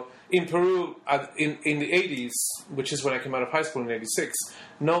that, in Peru, in the 80s, which is when I came out of high school in 86,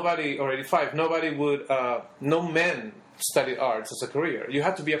 or 85, no men studied arts as a career. You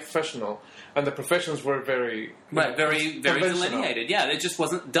had to be a professional, and the professions were very... very delineated. Yeah, it just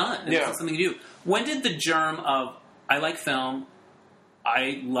wasn't done. It wasn't something to do. When did the germ of, I like film,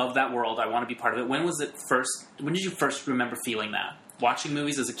 I love that world, I want to be part of it, when did you first remember feeling that? Watching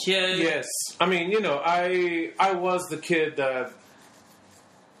movies as a kid? Yes. I was the kid that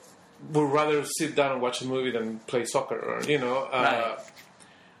would rather sit down and watch a movie than play soccer, Right.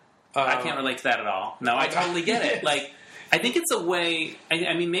 I can't relate to that at all. No, I totally get it. I think it's a way.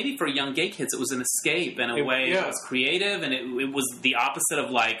 I mean, maybe for young gay kids, it was an escape in a way. Yeah. It was creative, and it was the opposite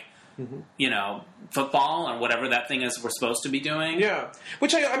of like, football or whatever that thing is we're supposed to be doing. Yeah,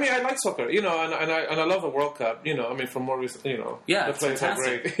 which I mean, I like soccer, and I love the World Cup. I mean, from more recent, Yeah, the it's players are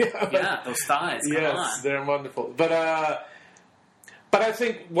fantastic. great. Yeah, those thighs. Come Yes, on. they're wonderful. But I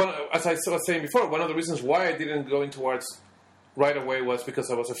think as I was saying before, one of the reasons why I didn't go into arts right away was because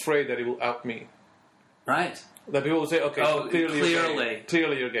I was afraid that it will out me. Right. That people will say, "Okay, so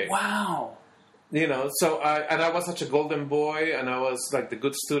clearly you're gay." Wow. So I was such a golden boy, and I was like the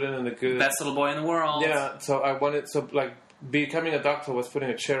good student and the good Best little boy in the world. Yeah, so I wanted becoming a doctor was putting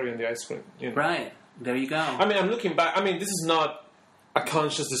a cherry in the ice cream. Right. There you go. I mean, I'm looking back. I mean, this is not a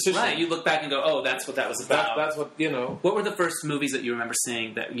conscious decision. Right. You look back and go, "Oh, that's what that was about." That's what What were the first movies that you remember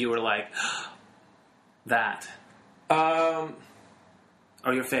seeing that you were like, that?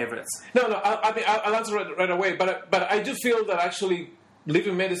 Or your favorites? No. I mean, I'll answer right away. But I do feel that actually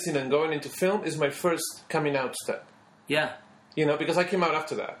leaving medicine and going into film is my first coming out step. Yeah. Because I came out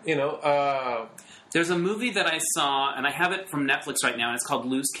after that. There's a movie that I saw, and I have it from Netflix right now, and it's called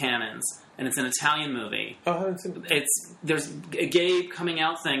Loose Cannons, and it's an Italian movie. Oh, I haven't seen it. There's a gay coming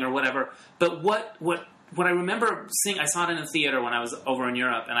out thing or whatever. But what I remember seeing, I saw it in a theater when I was over in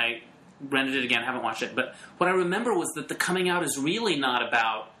Europe, and I rented it again, haven't watched it. But what I remember was that the coming out is really not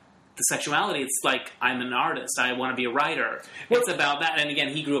about the sexuality. It's like, I'm an artist, I want to be a writer. It's about that. And again,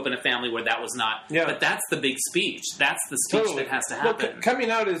 he grew up in a family where that was not. Yeah. But that's the big speech. That's the speech that has to happen. Well, coming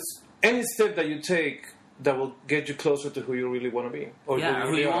out is any step that you take that will get you closer to who you really want to be. Or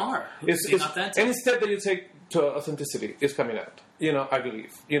who you are. It's authentic. Any step that you take to authenticity is coming out. I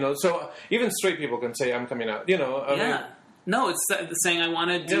believe. So even straight people can say, I'm coming out. I mean, no, it's saying I want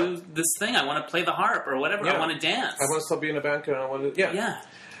to do this thing. I want to play the harp or whatever. I want to dance. I want to stop being a banker. And I want to. Yeah.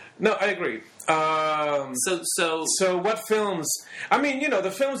 No, I agree. So what films? I mean,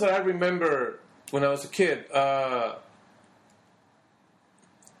 the films that I remember when I was a kid. I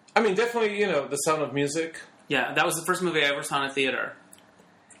mean, definitely, The Sound of Music. Yeah, that was the first movie I ever saw in a theater.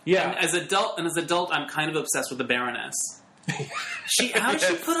 Yeah. And as an adult, I'm kind of obsessed with the Baroness. How did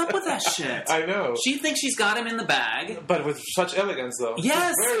she put up with that shit? I know. She thinks she's got him in the bag. But with such elegance, though.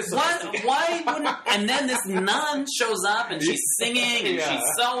 Yes. What? Why wouldn't... And then this nun shows up, and she's singing, and she's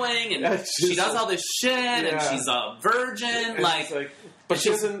sewing, and she does all this shit, and she's a virgin. But she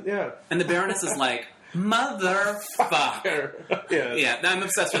doesn't... Yeah. And the Baroness is like, motherfucker. Yes. Yeah, I'm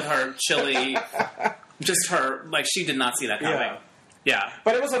obsessed with her chilly... Just her... Like, she did not see that coming. Yeah.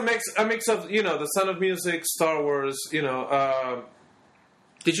 But it was a mix of, The Sound of Music, Star Wars, Did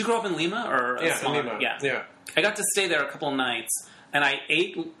you grow up in Lima? In Lima. Yeah. I got to stay there a couple of nights, and I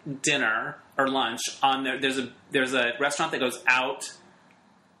ate dinner or lunch on there. There's a restaurant that goes out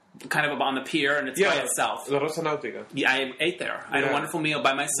kind of on the pier, and it's by itself. La Rosa Nautica. Yeah, I ate there. I had a wonderful meal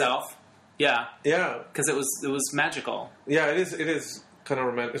by myself. Yeah. Yeah. Because it was magical. Yeah, it is kind of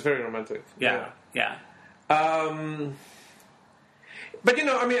romantic. It's very romantic. Yeah. But,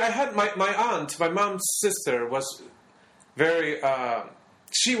 I mean, I had my aunt, my mom's sister, was very...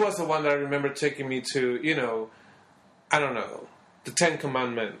 she was the one that I remember taking me to, I don't know, the Ten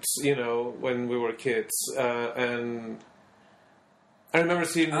Commandments, when we were kids. And I remember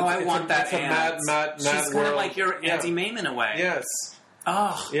seeing... I want that It's a mad She's kind world. of like your Auntie Mame in a way. Yes.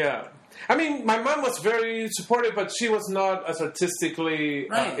 Oh. Yeah. I mean, my mom was very supportive, but she was not as artistically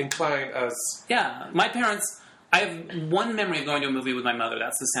inclined as... Yeah. My parents... I have one memory of going to a movie with my mother.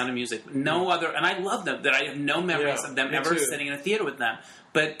 That's The Sound of Music. No other... And I love them. That I have no memories of them ever sitting in a theater with them.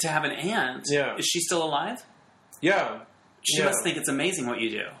 But to have an aunt... Yeah. Is she still alive? Yeah. She must think it's amazing what you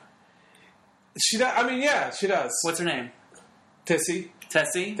do. She does. I mean, yeah, she does. What's her name? Tessie.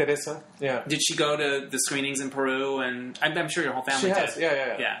 Teresa. Yeah. Did she go to the screenings in Peru? And I'm sure your whole family she has. did.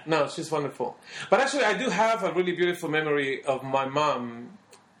 Yeah. No, she's wonderful. But actually, I do have a really beautiful memory of my mom...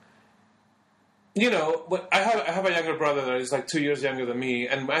 I have a younger brother that is like 2 years younger than me,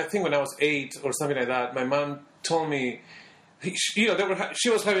 and I think when I was 8 or something like that, my mom told me, she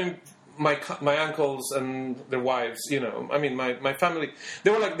was having my uncles and their wives, I mean, my family,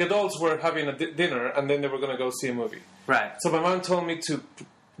 they were like, the adults were having a dinner, and then they were going to go see a movie. Right. So my mom told me to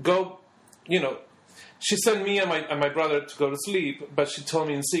go, she sent me and my brother to go to sleep, but she told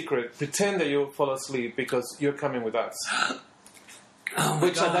me in secret, pretend that you'll fall asleep because you're coming with us. Oh my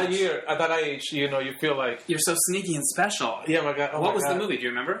Which gosh. at that age, you feel like... You're so sneaky and special. Yeah, my God. What was the movie? Do you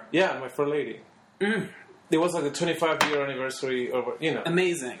remember? Yeah, My Fair Lady. It was like the 25-year anniversary of,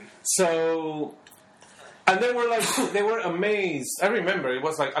 Amazing. So... And they were amazed. I remember, it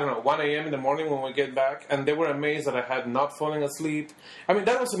was like, I don't know, 1 a.m. in the morning when we get back, and they were amazed that I had not fallen asleep. I mean,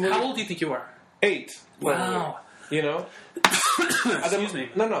 that was a movie... How old do you think you were? 8. Wow. you know. Excuse me.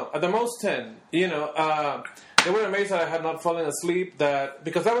 No, at the most 10, you know. They were amazed that I had not fallen asleep,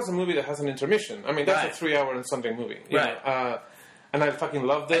 because that was a movie that has an intermission. I mean, that's Right. a 3-hour and something movie. You Right. know, and I fucking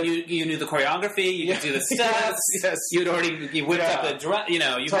loved it. And you knew the choreography. You could do the steps. Yes. You whipped up the drum. You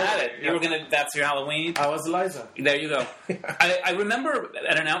know, you had it. You Yeah. were gonna. That's your Halloween. I was Eliza. There you go. I remember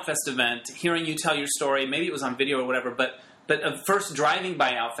at an Outfest event hearing you tell your story. Maybe it was on video or whatever, but of first driving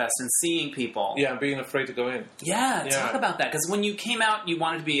by Outfest and seeing people. Yeah, being afraid to go in. Yeah, Yeah. talk about that. Because when you came out, you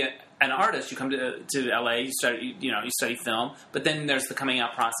wanted to be an artist. You come to LA. You study film. But then there's the coming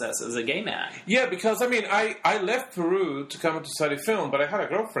out process as a gay man. Yeah, because, I mean, I left Peru to come to study film, but I had a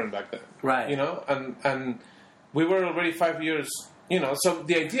girlfriend back then. Right. You know, and we were already 5 years, you know. So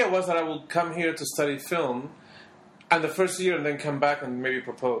the idea was that I would come here to study film, and the first year, and then come back and maybe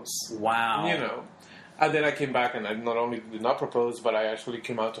propose. Wow. You know. And then I came back, and I not only did not propose, but I actually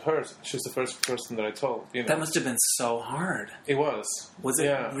came out to her. She's the first person that I told. You know. That must have been so hard. It was. Was it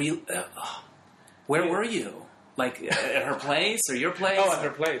Yeah. real? Where were you? Like at her place or your place? Oh, at her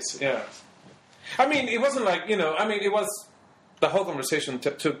place, yeah. I mean, it wasn't like, you know, I mean, it was, the whole conversation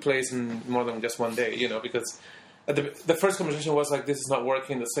took place in more than just one day, you know, because the first conversation was like, this is not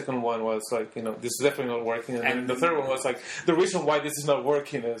working. The second one was like, you know, this is definitely not working. And then the third one was like, the reason why this is not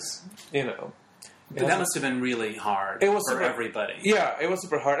working is, you know. That must have been really hard for everybody. Yeah, it was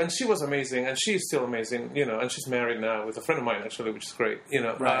super hard. And she was amazing, and she's still amazing, you know, and she's married now with a friend of mine, actually, which is great, you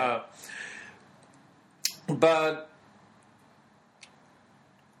know. Right. But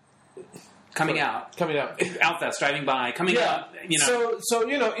coming out, Outfest, driving by, coming out, you know. So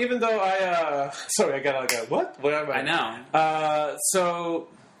you know, even though sorry, I got like a what? Where am I? I know.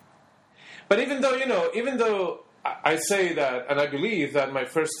 But even though I say that, and I believe that my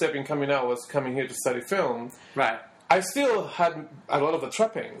first step in coming out was coming here to study film. Right. I still had a lot of the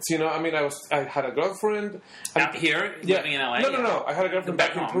trappings, you know. I mean, I had a girlfriend Out here, living in LA. No. I had a girlfriend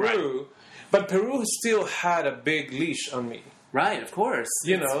back in Peru, right. But Peru still had a big leash on me. Right, of course.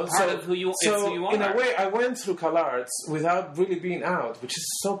 You it's know, part of who you, so it's who you are. in a way, I went through CalArts without really being out, which is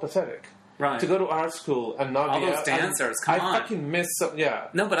so pathetic. Right. To go to art school and not all be those out. dancers, come on. I fucking missed some, yeah.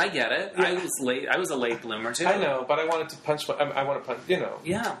 No, but I get it. Yeah. I was late. I was a late bloomer too. I know, but I wanted to punch. I want to punch. You know.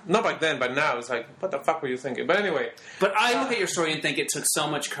 Yeah. Not back then, but now it's like, what the fuck were you thinking? But anyway. But I look at your story and think it took so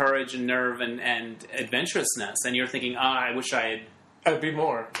much courage and nerve and adventurousness, and you're thinking, I wish I had. I'd be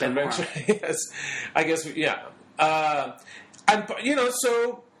more. Been more. Yes. I guess. Yeah. And you know,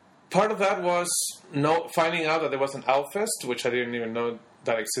 so part of that was finding out that there was an Outfest, which I didn't even know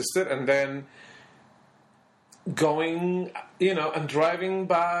that existed, and then going, you know, and driving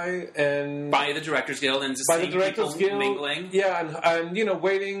by the Directors Guild and just by the seeing Directors people Guild, mingling. yeah, and you know,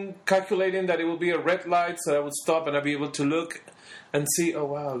 waiting, calculating that it would be a red light, so I would stop and I'd be able to look and see, oh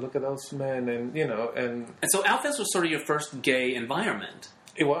wow, look at those men, and you know, and so Outfest was sort of your first gay environment.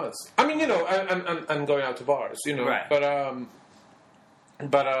 it was. I mean, you know, and going out to bars, you know, right. but a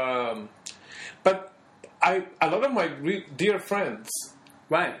lot of my dear friends,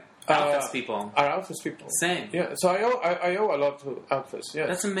 right. Outfest people are Outfast people. Same. Yeah. So I owe a lot to Outfast. Yeah.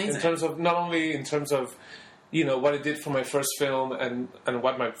 That's amazing. In terms of not only in terms of, you know, what it did for my first film and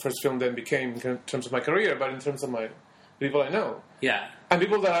what my first film then became in terms of my career, but in terms of my people I know. Yeah. And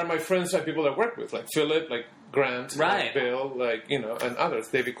people that are my friends, like people I work with, like Philip, like Grant, right. like Bill, like, you know, and others.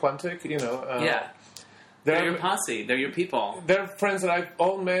 David Quantic, you know. Yeah. They're your posse. They're your people. They're friends that I've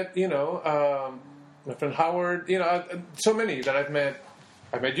all met, you know. My friend Howard, you know, so many that I've met.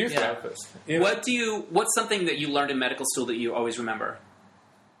 I met you through Outfest. You know? What's something that you learned in medical school that you always remember?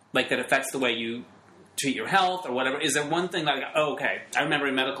 Like that affects the way you treat your health or whatever? Is there one thing like, oh, okay, I remember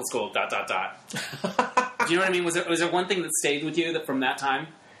in medical school, ... Do you know what I mean? Was there one thing that stayed with you from that time?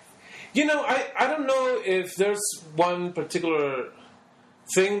 You know, I don't know if there's one particular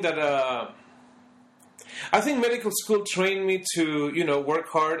thing that... I think medical school trained me to, you know, work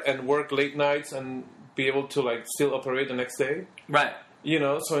hard and work late nights and be able to, like, still operate the next day. Right. You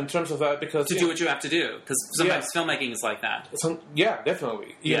know, so in terms of that, because... To do what you have to do, because sometimes filmmaking is like that. Yeah,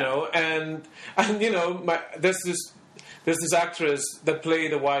 definitely. You know, and you know, there's this actress that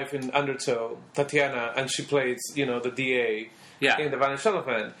played the wife in Undertow, Tatiana, and she plays, you know, the DA in The Vanished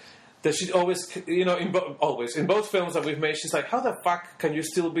Elephant. That she always, you know, in both films that we've made, she's like, how the fuck can you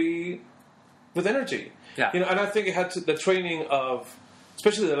still be with energy? Yeah. You know, and I think it had the training of,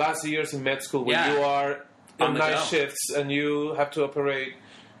 especially the last years in med school, where you are on night shifts and you have to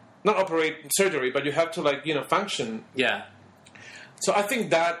not operate surgery, but you have to, like, you know, function. Yeah. So I think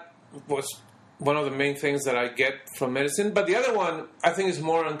that was one of the main things that I get from medicine. But the other one, I think, is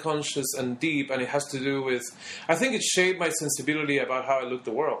more unconscious and deep, and it has to do with, I think it shaped my sensibility about how I look at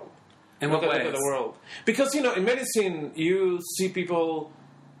the world. In what look ways? at the world. Because, in medicine, you see people,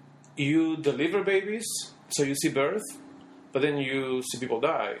 you deliver babies, so you see birth, but then you see people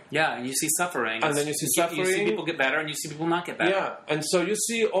die. Yeah, and you see suffering. And then you see suffering. You see people get better, and you see people not get better. Yeah, and so you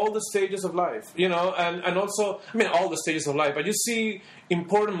see all the stages of life, and also, all the stages of life, but you see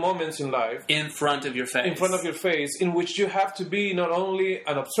important moments in life. In front of your face. In front of your face, in which you have to be not only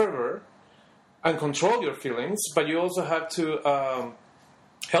an observer and control your feelings, but you also have to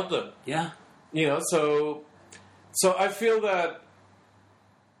help them. Yeah. So I feel that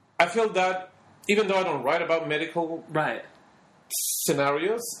even though I don't write about medical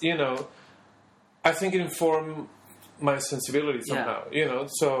scenarios, I think it informed my sensibility somehow,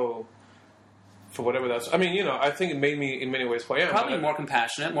 so for whatever that's, I think it made me in many ways who I am. Probably more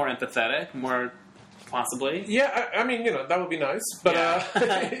compassionate, more empathetic, more possibly. Yeah, that would be nice, but,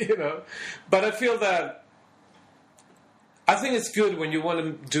 but I feel that I think it's good when you want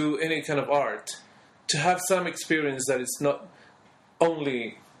to do any kind of art to have some experience that it's not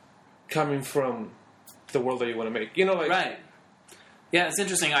only coming from the world that you want to make. Right. Yeah, it's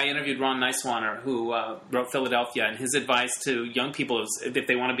interesting. I interviewed Ron Neiswaner, who wrote Philadelphia, and his advice to young people is, if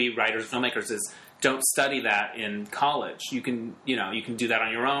they want to be writers, filmmakers, is don't study that in college. You can do that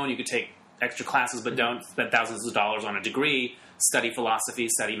on your own. You could take extra classes, but don't spend thousands of dollars on a degree. Study philosophy,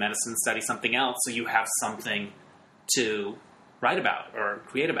 study medicine, study something else, so you have something to write about or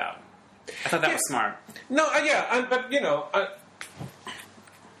create about. I thought that was smart. No, but I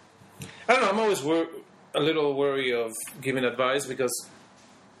don't know. I'm always a little wary of giving advice because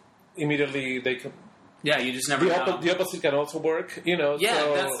immediately they can. Yeah, you just never know. The opposite can also work, Yeah,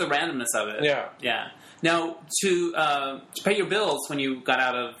 so, that's the randomness of it. Yeah. Now, to pay your bills when you got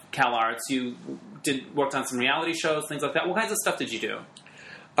out of Cal Arts, you worked on some reality shows, things like that. What kinds of stuff did you do?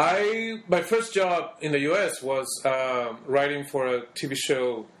 My first job in the U.S. was writing for a TV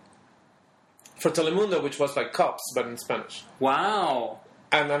show for Telemundo, which was like Cops, but in Spanish. Wow.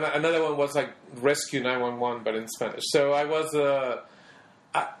 And another one was like Rescue 911, but in Spanish. So I was,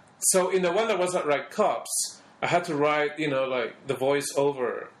 so in the one that was like Cops, I had to write, like the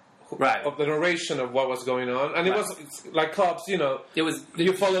voiceover of the narration of what was going on, and it was like Cops, It was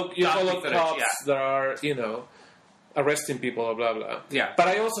you follow cops that are, arresting people, blah blah. Yeah. But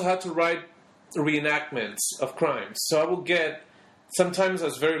I also had to write reenactments of crimes, so I would get sometimes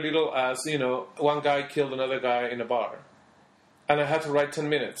as very little as one guy killed another guy in a bar. And I had to write 10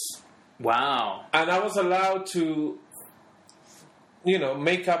 minutes. Wow. And I was allowed to,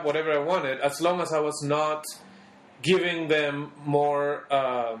 make up whatever I wanted as long as I was not giving them more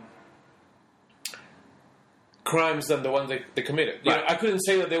crimes than the one they committed. Right. I couldn't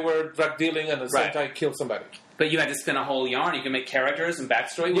say that they were drug dealing and at the same time killed somebody. But you had to spin a whole yarn. You can make characters and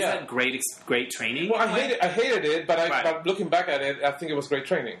backstory. Was that great training? Well, I hated it, but looking back at it, I think it was great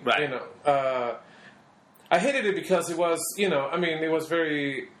training. Right. I hated it because it was, it was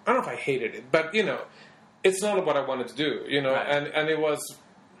very... I don't know if I hated it, but, it's not what I wanted to do, and it was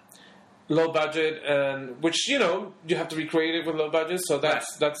low budget, and which, you have to be creative with low budget, so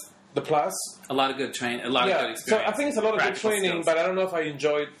that's the plus. A lot of good training, a lot of good experience. So I think it's a lot of good training, skills. But I don't know if I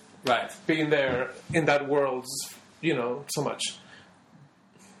enjoyed being there in that world, so much.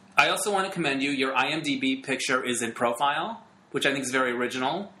 I also want to commend you. Your IMDb picture is in profile, which I think is very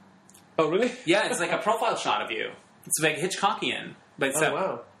original. Oh, really? Yeah, it's like a profile shot of you. It's like Hitchcockian. But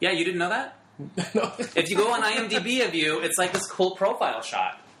wow. Yeah, you didn't know that? No. If you go on IMDb of you, it's like this cool profile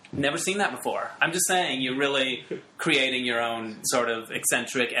shot. Never seen that before. I'm just saying, you're really creating your own sort of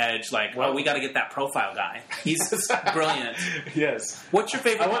eccentric edge. Like, we got to get that profile guy. He's brilliant. Yes. What's your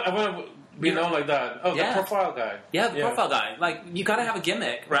favorite? I want to be known like that. Oh, the profile guy. Yeah, the profile guy. Like, you got to have a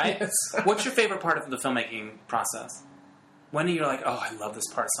gimmick, right? Yes. What's your favorite part of the filmmaking process? When are you like, oh, I love this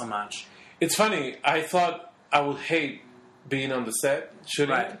part so much? It's funny. I thought I would hate being on the set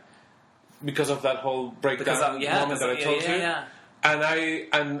shooting because of that whole breakdown moment that I told you. Yeah. And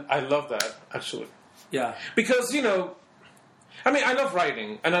I love that, actually. Yeah. Because, I love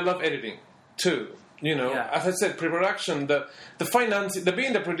writing and I love editing too. As I said, pre-production, the financing, the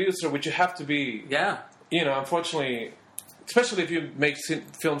being the producer, which you have to be. Yeah. Unfortunately, especially if you make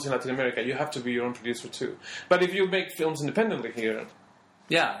films in Latin America, you have to be your own producer too. But if you make films independently here.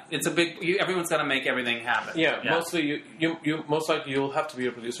 Yeah, it's a big. Everyone's got to make everything happen. Yeah, mostly you most likely you'll have to be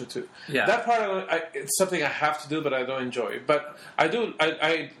a producer too. Yeah, that part it's something I have to do, but I don't enjoy. But I do.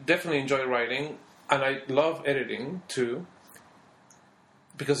 I definitely enjoy writing, and I love editing too,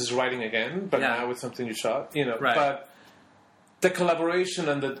 because it's writing again, but now with something you shot. Right. But the collaboration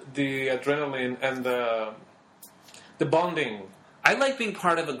and the adrenaline and the bonding. I like being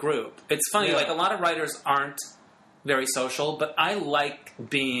part of a group. It's funny, like a lot of writers aren't very social, but I like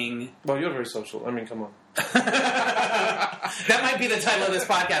being... Well, you're very social. I mean, come on. That might be the title of this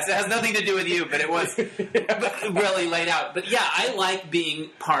podcast. It has nothing to do with you, but it was really laid out. But yeah, I like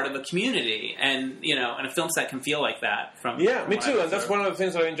being part of a community, and and a film set can feel like that. From me what too, and that's one of the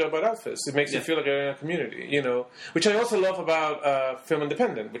things that I enjoy about Outfits. It makes you feel like you're in a community, which I also love about Film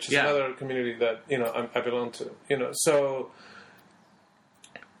Independent, which is another community that I belong to. So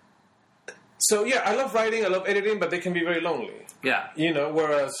yeah, I love writing, I love editing, but they can be very lonely. Yeah,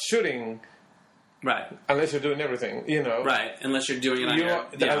 whereas shooting. Right. Unless you're doing everything, Right. Unless you're doing it on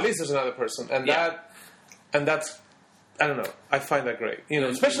at least there's another person. And that's, I don't know, I find that great.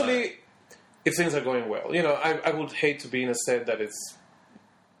 Especially if things are going well. I would hate to be in a set that is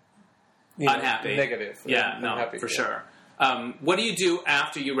unhappy. Negative. Yeah, unhappy, for sure. What do you do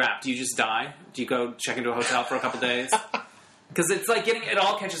after you wrap? Do you just die? Do you go check into a hotel for a couple days? Because it's like it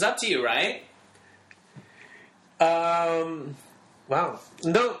all catches up to you, right? Wow.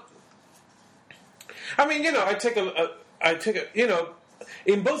 No. I mean, I take a,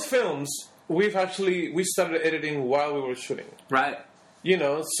 in both films, we started editing while we were shooting. Right.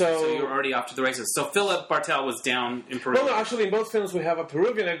 So you were already off to the races. So Philip Bartel was down in Peru. Well, no, actually, in both films, we have a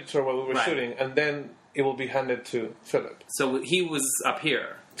Peruvian editor while we were shooting, and then it will be handed to Philip. So he was up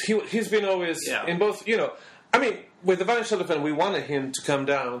here. He's been always in both, I mean, with the Vanished Elephant, we wanted him to come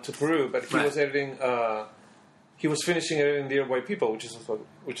down to Peru, but he was editing... he was finishing editing Dear White People, which is a great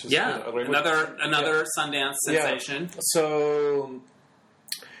another Sundance sensation. Yeah.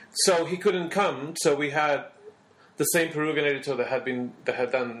 So he couldn't come. So we had the same Peruvian editor that had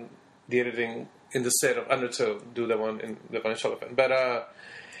done the editing in the set of Undertow do the one in the Vanished Elephant. But I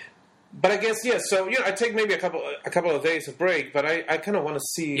guess So I take maybe a couple of days of break, but I kind of want to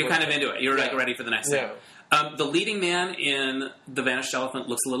see. You're kind of into it. You're like ready for the next thing. The leading man in The Vanished Elephant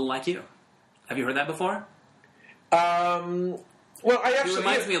looks a little like you. Have you heard that before? Well, I actually... He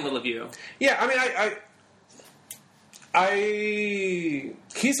reminds me a little of you. Yeah, I mean,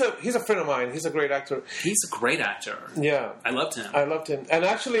 he's a friend of mine. He's a great actor. He's a great actor. Yeah. I loved him. And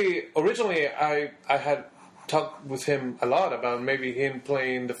actually, originally, I had talked with him a lot about maybe him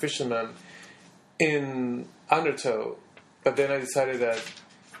playing the fisherman in Undertow, but then I decided that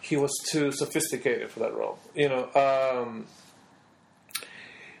he was too sophisticated for that role.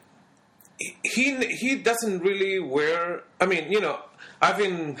 He doesn't really wear... I mean, I've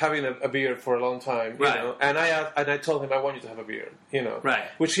been having a beard for a long time, and I told him I want you to have a beard, right?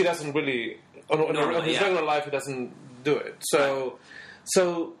 Which he doesn't really... On his regular life, he doesn't do it. So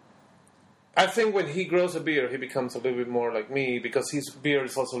I think when he grows a beard, he becomes a little bit more like me, because his beard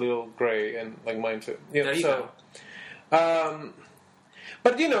is also a little gray, and like mine too. There you go.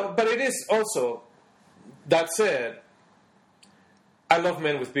 But it is also... That said... I love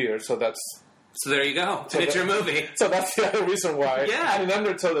men with beards, so that's... So there you go. So it's your movie. So that's the other reason why. Yeah. And in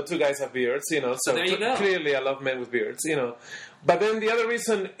Undertow, the two guys have beards, So there you go. Clearly, I love men with beards, But then the other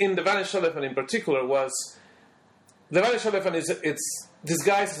reason in The Vanished Elephant in particular was... The Vanished Elephant is... It's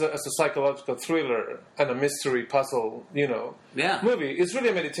disguised as a psychological thriller and a mystery puzzle, movie. It's really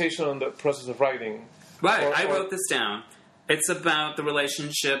a meditation on the process of writing. Right. I wrote this down. It's about the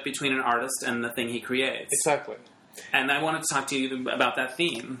relationship between an artist and the thing he creates. Exactly. And I wanted to talk to you about that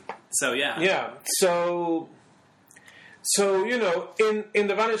theme. So, yeah. Yeah. So in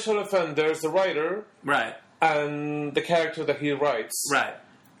The Vanished Elephant, there's the writer. Right. And the character that he writes. Right.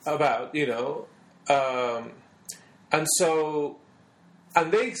 About, and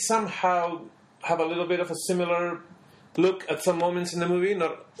they somehow have a little bit of a similar look at some moments in the movie.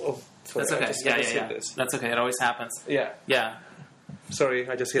 That's okay. Yeah. That's okay. It always happens. Yeah. Yeah. Sorry,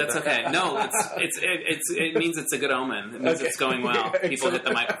 I just hit that. That's okay. No, it means it's a good omen. It means it's going well. People hit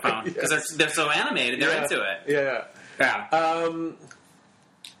the microphone because they're so animated. They're into it. Yeah.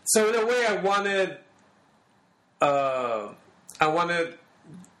 So in a way, I wanted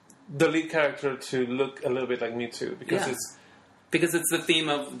the lead character to look a little bit like me too, because it's the theme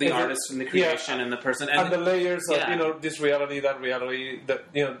of the artist and the creation and the person and the layers of this reality, that reality, that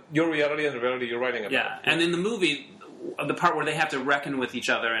your reality and the reality you're writing about. Yeah, and in the movie, the part where they have to reckon with each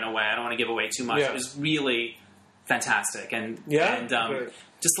other in a way, I don't want to give away too much, is really fantastic and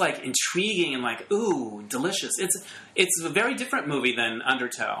just like intriguing and like ooh, delicious. It's a very different movie than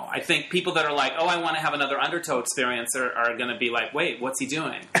Undertow. I think people that are like, oh, I want to have another Undertow experience are going to be like, wait, what's he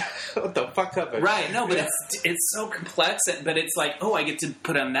doing? What the fuck up? Right? No, but it's so complex. But it's like, oh, I get to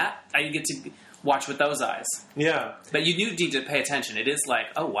put on that. I get to watch with those eyes. Yeah. But you do need to pay attention. It is like,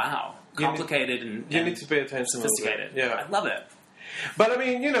 oh wow, complicated and you need to pay attention. Sophisticated. Yeah, I love it. But I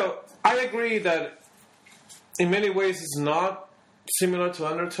mean, I agree that in many ways it's not similar to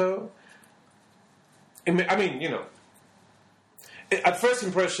Undertow. I mean, at first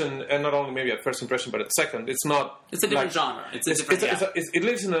impression, and not only maybe at first impression, but at second, it's not. It's a different genre. It's a different. It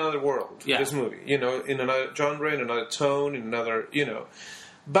lives in another world. Yeah. This movie, in another genre, in another tone, in another,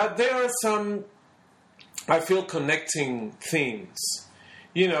 But there are some, I feel, connecting themes.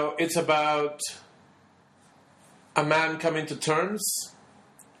 It's about a man coming to terms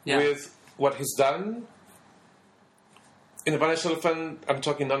with what he's done. In The Vanished Elephant, I'm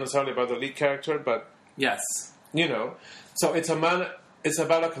talking not necessarily about the lead character, but yes, So it's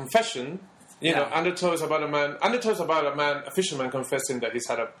about a confession. Undertow is about a man. Undertow is about a fisherman confessing that he's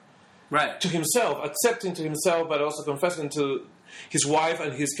had to himself, accepting to himself, but also confessing to his wife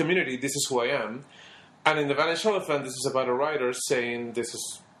and his community, this is who I am. And in The Vanished Elephant, this is about a writer saying, this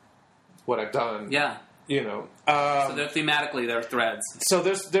is what I've done. Yeah. So they're thematically, they're threads. So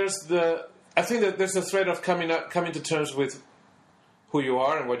I think that there's a thread of coming to terms with who you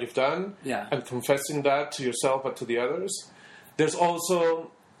are and what you've done, and confessing that to yourself but to the others. There's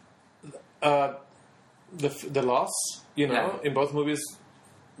also the loss. In both movies,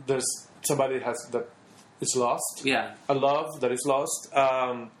 there's somebody that is lost. Yeah, a love that is lost.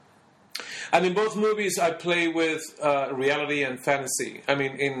 And in both movies, I play with reality and fantasy. I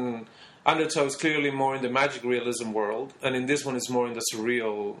mean, in Undertow, it's clearly more in the magic realism world, and in this one, it's more in the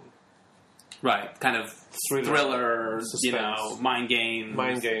surreal. Right, kind of thriller, mind game,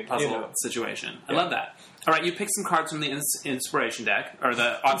 puzzle situation. I love that. All right, you picked some cards from the inspiration deck, or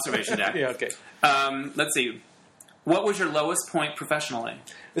the observation deck. Yeah, okay. Let's see. What was your lowest point professionally?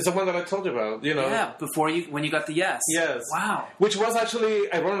 It's the one that I told you about, Yeah, when you got the yes. Yes. Wow. Which was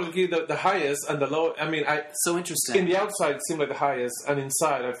actually, ironically, the highest and the low. I mean, so interesting. In the outside, it seemed like the highest, and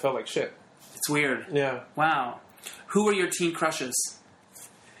inside, I felt like shit. It's weird. Yeah. Wow. Who were your teen crushes?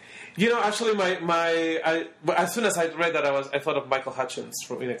 Actually, as soon as I read that, I thought of Michael Hutchence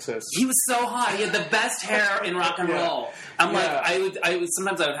from INXS. He was so hot. He had the best hair in rock and roll. I'm like,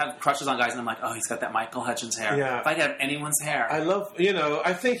 sometimes I would have crushes on guys, and I'm like, oh, he's got that Michael Hutchence hair. Yeah. If I could have anyone's hair. I love,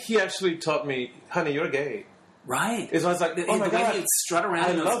 I think he actually taught me, honey, you're gay. Right. It's like, oh my God. The way you'd strut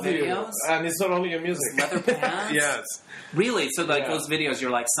around in those videos. You. And it's not only your music. Leather pants. Yes. Really? So those videos,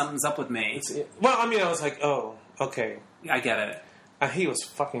 you're like, something's up with me. I was like, oh, okay. I get it. And he was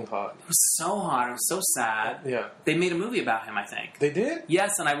fucking hot. He was so hot. It was so sad. Yeah. They made a movie about him, I think. They did?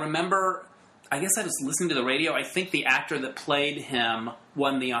 Yes, and I remember, I guess I was listening to the radio. I think the actor that played him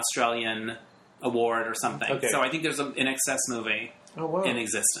won the Australian award or something. Okay. So I think there's an INXS movie in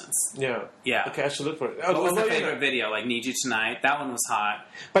existence. Yeah. Yeah. Okay, I should look for it. What was the favorite video? Like Need You Tonight? That one was hot.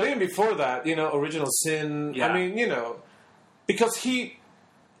 But even before that, Original Sin. Yeah. I mean, because he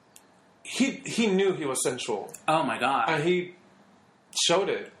knew he was sensual. Oh my God. And he showed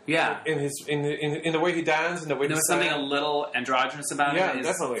it. Yeah. In the way he danced, in the way there was something a little androgynous about him. His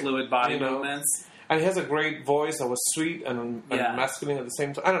definitely. Fluid body movements. And he has a great voice that was sweet and masculine at the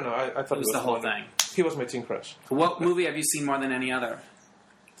same time. I don't know. I thought it was the whole thing. He was my teen crush. What movie have you seen more than any other?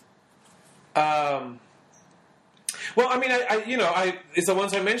 Well, I mean, it's the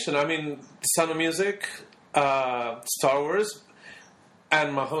ones I mentioned. I mean, Sound of Music, Star Wars,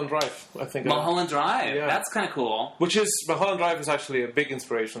 and Mulholland Drive. I think Mulholland Drive. Yeah. That's kind of cool. Mulholland Drive is actually a big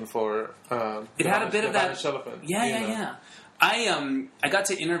inspiration for. It had a bit of that. Elephant, yeah. I got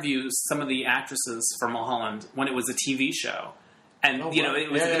to interview some of the actresses for Mulholland when it was a TV show, and it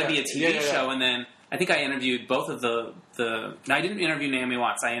was going to be a TV show, and then I think I interviewed both of the. I didn't interview Naomi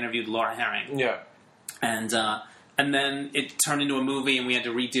Watts. I interviewed Laura Herring. Yeah, and then it turned into a movie, and we had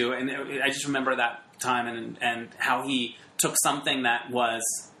to redo it. And I just remember that time and how he took something that was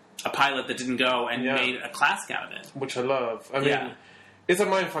a pilot that didn't go and made a classic out of it, which I love. I mean, it's a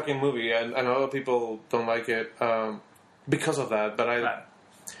mind-fucking movie, and a lot of people don't like it because of that. But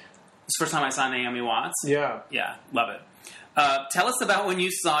it's the first time I saw Naomi Watts. Yeah, love it. Tell us about when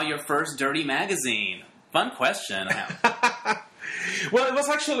you saw your first Dirty magazine. Fun question. Well, it was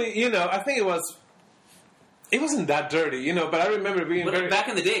actually, I think it wasn't that dirty, but I remember being back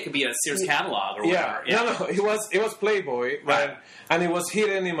in the day, it could be a Sears catalog or whatever. Yeah. No, it was Playboy, right? And it was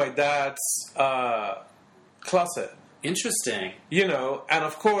hidden in my dad's closet. Interesting. And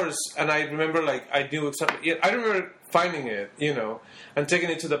of course, and I remember, I knew exactly. I remember finding it, and taking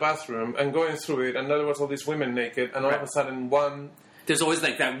it to the bathroom and going through it, and there was all these women naked, and all of a sudden there's always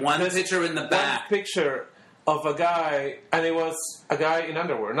that one picture in the back. One picture of a guy, and it was a guy in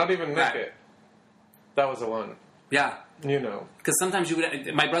underwear, not even naked. Right. That was the one. Yeah. Because sometimes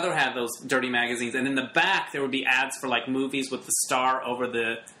my brother had those dirty magazines, and in the back there would be ads for movies with the star over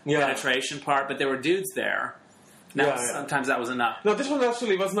the penetration part, but there were dudes there. Now, sometimes that was enough. No, this one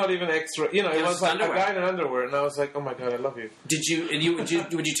actually was not even extra. You know, it was like underwear. A guy in underwear, and I was like, "Oh my god, I love you." Did you? And you would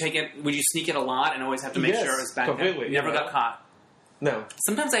you take it? Would you sneak it a lot and always have to make sure it was back? Completely. You never got caught. No.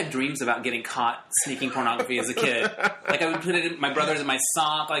 Sometimes I have dreams about getting caught sneaking pornography as a kid. Like I would put it in my brother's in my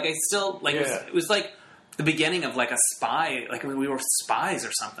sock. Like I still like it was like the beginning of like a spy. Like we were spies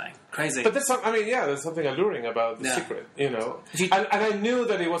or something. Crazy. But there's there's something alluring about the secret. You know, and I knew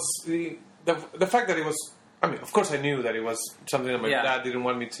that it was the fact that it was. I mean, of course, I knew that it was something that my dad didn't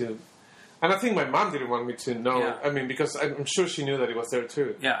want me to, and I think my mom didn't want me to know. Yeah. I mean, because I'm sure she knew that it was there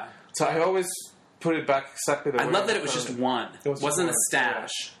too. Yeah. So I always put it back exactly the way. I love that it was just one. It wasn't a stash.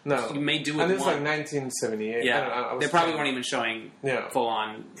 Yeah. No. You may do it. And it's like 1978. Yeah. They probably weren't even showing full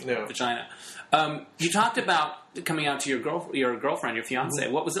on vagina. You talked about coming out to your girlfriend, your fiance.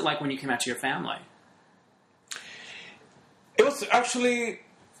 Mm-hmm. What was it like when you came out to your family? It was actually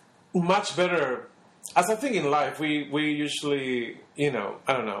much better. As I think in life, we usually, I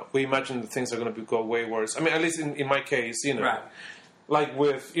don't know, we imagine that things are going to go way worse. I mean, at least in my case, right. Like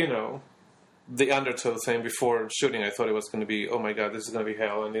with, the undertow thing before shooting, I thought it was going to be, oh my god, this is going to be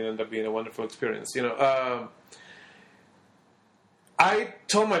hell, and it ended up being a wonderful experience. I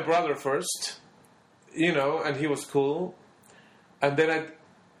told my brother first, and he was cool, and then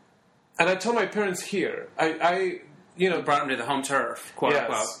I told my parents here. You brought him to the home turf, quote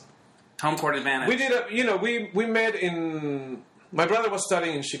unquote. Home court advantage. We did we met in... My brother was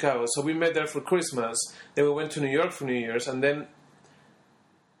studying in Chicago, so we met there for Christmas. Then we went to New York for New Year's, and then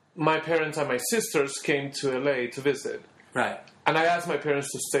my parents and my sisters came to LA to visit. Right. And I asked my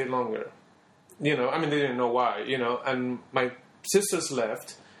parents to stay longer. They didn't know why, and my sisters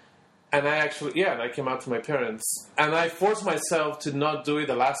left. And I actually, I came out to my parents. And I forced myself to not do it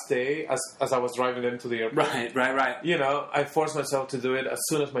the last day as I was driving them to the airport. Right. I forced myself to do it as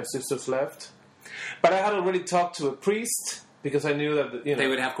soon as my sisters left. But I had already talked to a priest because I knew that, they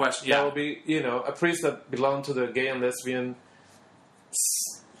would have questions. That would be, a priest that belonged to the gay and lesbian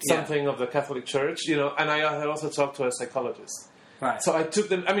something of the Catholic Church, and I had also talked to a psychologist. Right. So I took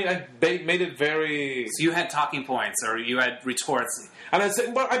them, they made it very... So you had talking points or you had retorts. And I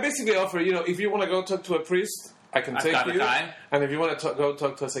said, I basically offer, if you want to go talk to a priest, I can take you. Guy. And if you want to go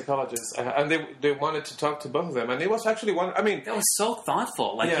talk to a psychologist. And they wanted to talk to both of them. And it was actually one, that was so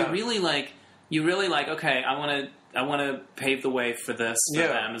thoughtful. Like, you really okay, I want to pave the way for this for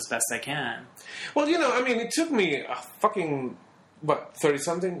them as best I can. Well, it took me a fucking,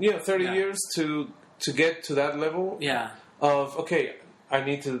 30-something, 30 years to get to that level. Yeah. Of, okay, I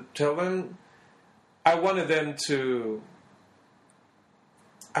need to tell them. I wanted them to,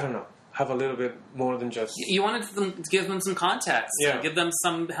 I don't know, have a little bit more than just... You wanted to give them some context. Yeah. Give them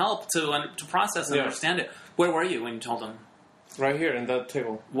some help to process and understand it. Where were you when you told them? Right here in that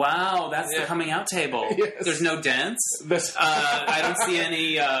table. Wow, that's the coming out table. Yes. There's no dents. I don't see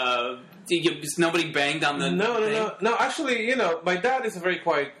any... nobody banged on the thing? No, actually, my dad is a very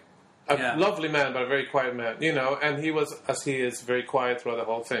quiet... lovely man, but a very quiet man, and he was, as he is, very quiet throughout the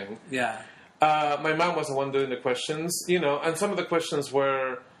whole thing. Yeah. My mom was the one doing the questions, and some of the questions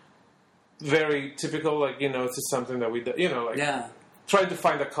were very typical, like, this is something that we do, trying to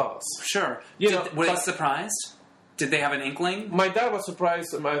find a cause. Sure. Were they surprised? Did they have an inkling? My dad was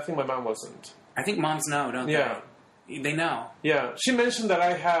surprised, I think my mom wasn't. I think moms know, don't they? Yeah. They know. Yeah. She mentioned that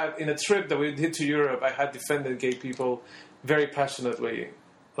I had, in a trip that we did to Europe, I had defended gay people very passionately,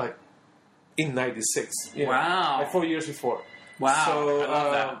 like, in 96. Wow. Like 4 years before. Wow. So, I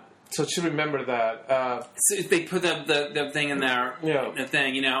love that. So she remembered that. So they put the thing in there. The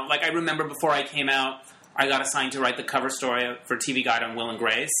thing, Like, I remember before I came out, I got assigned to write the cover story for TV Guide on Will and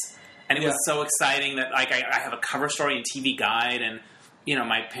Grace. And it was so exciting that, like, I have a cover story in TV Guide and,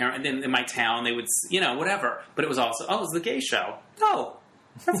 my parent in my town, they would, whatever. But it was also, it was the gay show. Oh,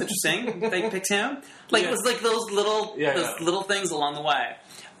 that's interesting. They picked him. Like, it was like those little things along the way.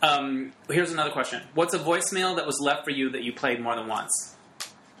 Here's another question. What's a voicemail that was left for you that you played more than once?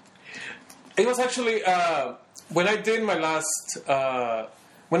 It was actually when I did my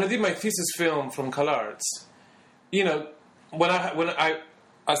when I did my thesis film from CalArts. When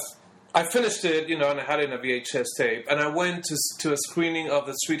I finished it, and I had it in a VHS tape, and I went to a screening of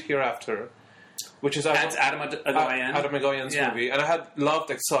The Sweet Hereafter, which is Adam Egoyan's movie, and I had loved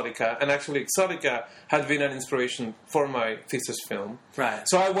Exotica, and actually Exotica had been an inspiration for my thesis film. Right.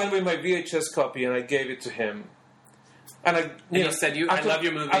 So I went with my VHS copy and I gave it to him. And you said, I love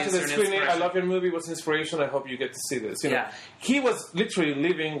your movie. After the screening, I love your movie was inspiration. I hope you get to see this. He was literally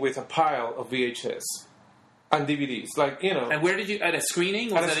living with a pile of VHS and DVDs, And where did you at a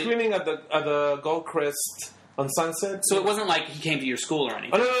screening? At a screening at the Goldcrest on Sunset. So it wasn't like he came to your school or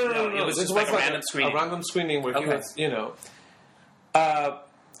anything. Oh, no. It was just like a random screening. A random screening where he was,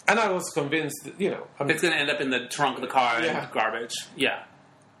 and I was convinced that, it's going to end up in the trunk of the car and garbage. Yeah.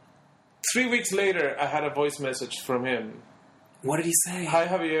 3 weeks later, I had a voice message from him. What did he say? Hi,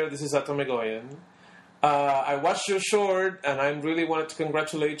 Javier. This is Atomic Goyen. I watched your short, and I really wanted to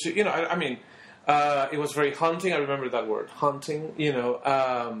congratulate you. It was very haunting. I remember that word, haunting.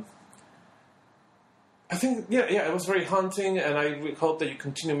 I think, it was very haunting, and I hope that you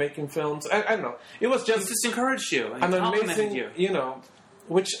continue making films. I don't know. It was just... He just encouraged you. An amazing,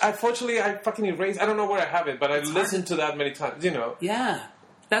 which unfortunately I fucking erased. I don't know where I have it, but I listened to that many times, Yeah.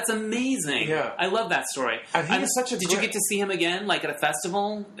 That's amazing. Yeah. I love that story. And he is such a Did you get to see him again, like at a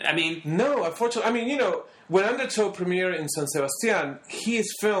festival? No, unfortunately. When Undertow premiered in San Sebastian,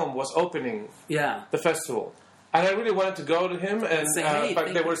 his film was opening the festival. And I really wanted to go to him, and say, hey,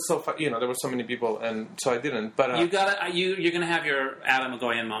 but there were there were so many people, and so I didn't. But you're gonna have your Adam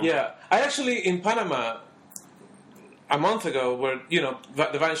Egoyan moment. Yeah, I actually in Panama a month ago, where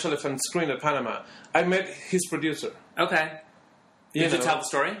the Vanish Elephant screened at Panama, I met his producer. Okay. Did you tell the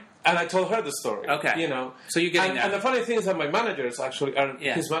story? And I told her the story. Okay. So you're getting that. And the funny thing is that my managers actually are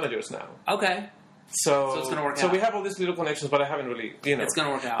his managers now. Okay. So it's going to work out. So we have all these little connections, but I haven't really, It's going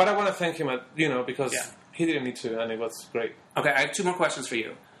to work out. But I want to thank him, because he didn't need to, and it was great. Okay, I have 2 more questions for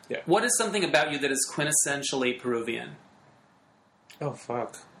you. Yeah. What is something about you that is quintessentially Peruvian? Oh,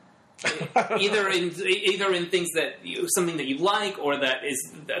 fuck. either in things that something that you like, or that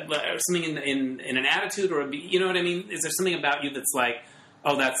is something in an attitude, or you know what I mean. Is there something about you that's like,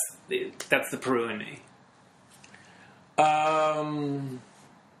 oh, that's the Peru in me?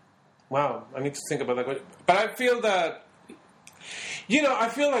 Wow, I need to think about that. But I feel that, I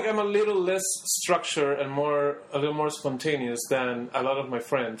feel like I'm a little less structured and a little more spontaneous than a lot of my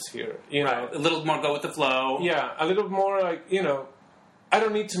friends here. Right. A little more go with the flow. Yeah, a little more like I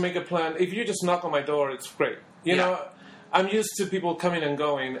don't need to make a plan. If you just knock on my door, it's great. You know, I'm used to people coming and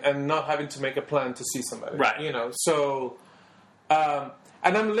going and not having to make a plan to see somebody. Right. So, and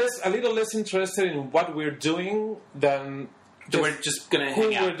I'm a little less interested in what we're doing than we're just going to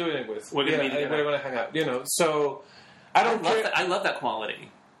hang out. Who we're doing it with. We're going to we're going to hang out. So I don't care. I love that quality.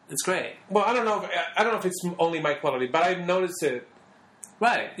 It's great. Well, I don't know if it's only my quality, but I noticed it.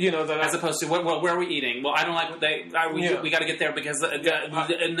 Right. That as opposed to, where are we eating? Well, I don't like what we got to get there because,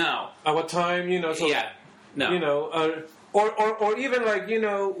 no. At what time, so... Yeah. No. Or even like,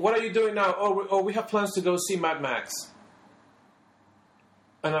 what are you doing now? Oh, we have plans to go see Mad Max.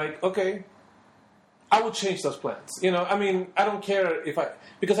 And okay. I would change those plans. I don't care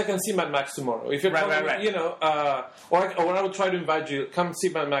because I can see Mad Max tomorrow. If you're right. Or I would try to invite you, come see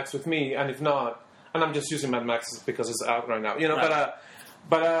Mad Max with me, and if not, and I'm just using Mad Max because it's out right now, right.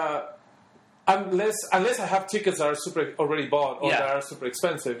 But unless I have tickets that are super already bought or that are super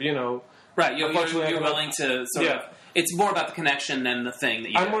expensive, Right, you're willing to sort of... It's more about the connection than the thing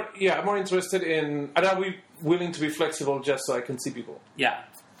that you I'm more interested in... And I'll be willing to be flexible just so I can see people. Yeah.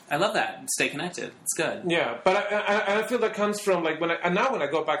 I love that. Stay connected. It's good. Yeah, but I feel that comes from, like, when I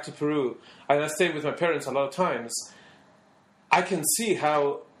go back to Peru, and I stay with my parents a lot of times, I can see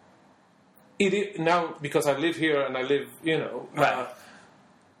how... now, because I live here and I live, Right.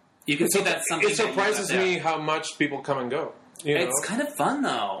 You can see that's something. It surprises me how much people come and go. It's kind of fun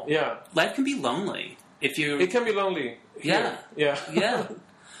though. Yeah, life can be lonely if you. It can be lonely. Yeah, yeah.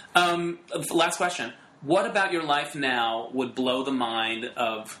 Last question: what about your life now would blow the mind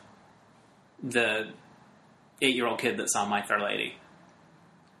of the 8-year-old kid that saw My Fair Lady?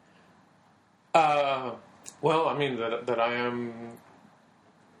 Well, I mean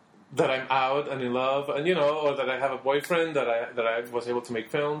that I'm out and in love, and or that I have a boyfriend, that I was able to make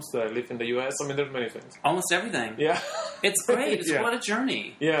films, that I live in the U.S. I mean, there's many things. Almost everything. Yeah, it's great. It's what a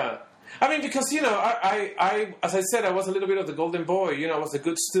journey. Yeah, I mean, because I as I said, I was a little bit of the golden boy. I was a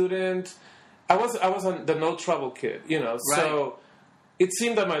good student. I wasn't the no trouble kid. Right. So it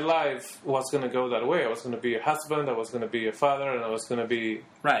seemed that my life was going to go that way. I was going to be a husband. I was going to be a father, and I was going to be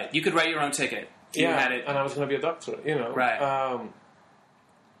right. You could write your own ticket. You had it. And I was going to be a doctor. Right.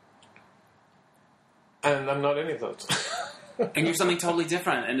 And I'm not any of those. And you're something totally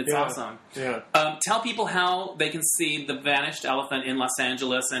different, and it's awesome. Yeah. Tell people how they can see The Vanished Elephant in Los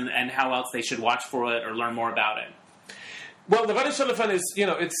Angeles, and how else they should watch for it or learn more about it. Well, The Vanished Elephant is,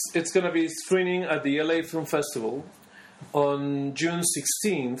 it's going to be screening at the LA Film Festival on June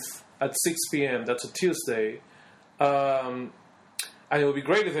 16th at 6 p.m. That's a Tuesday. And it would be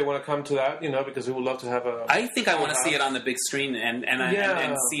great if they want to come to that, because we would love to have a... I think I want to see it on the big screen and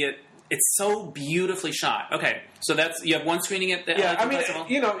see it It's so beautifully shot. Okay, so you have one screening at the Yeah, LA I mean,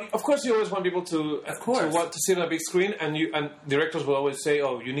 Festival? of course, you always want people to want to see it on a big screen, and directors will always say,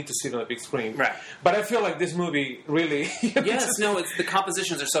 "Oh, you need to see it on a big screen." Right. But I feel like this movie really. Yes, no, the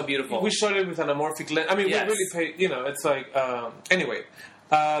compositions are so beautiful. We shot it with an anamorphic lens. I mean, Yes. we really pay. It's like anyway.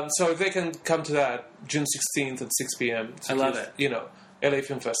 So if they can come to that June 16th at 6 p.m. I love it. LA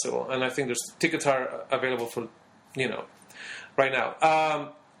Film Festival, and I think tickets are available for right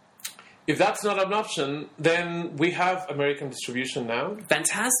now. If that's not an option, then we have American distribution now.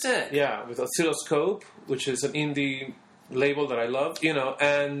 Fantastic. Yeah, with Oscilloscope, which is an indie label that I love,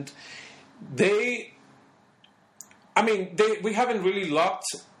 and we haven't really locked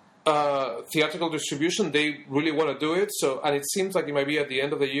theatrical distribution. They really want to do it, and it seems like it might be at the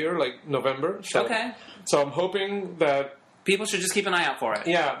end of the year, like November. Okay. So I'm hoping that people should just keep an eye out for it.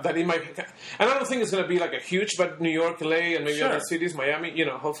 Yeah, that it might. And I don't think it's going to be like a huge, but New York, LA, and maybe Sure. other cities, Miami,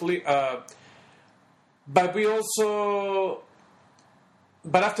 hopefully. But we also.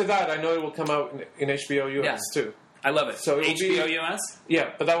 But after that, I know it will come out in HBO US too. I love it. So it will HBO be- US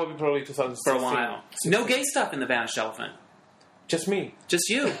Yeah, but that will be probably 2016. for a while. No gay stuff in The Vanished Elephant. Just me. Just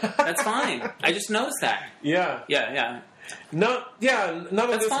you. That's fine. I just noticed that. Yeah. Yeah. None of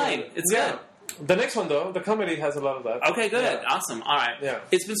That's this fine. one. It's yeah. good. The next one, though, the comedy has a lot of that. Okay, good. Yeah. Awesome. All right. Yeah.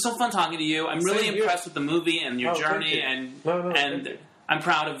 It's been so fun talking to you. I'm really Same here. impressed with the movie and your Oh, thank journey, you. and No, thank you. I'm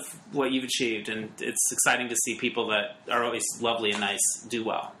proud of what you've achieved, and it's exciting to see people that are always lovely and nice do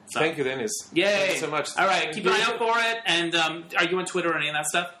well. So. Thank you, Dennis. Yay! Thank you so much. All right, keep an eye out for it. And are you on Twitter or any of that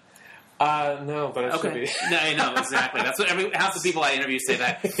stuff? No, but I should Okay. be. No, I know, exactly. That's what half the people I interview say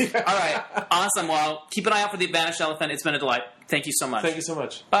that. All right. Awesome. Well, keep an eye out for The Vanished Elephant. It's been a delight. Thank you so much. Thank you so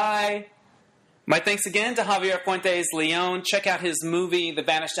much. Bye. My thanks again to Javier Fuentes Leon. Check out his movie, The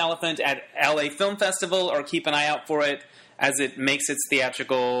Vanished Elephant, at LA Film Festival, or keep an eye out for it as it makes its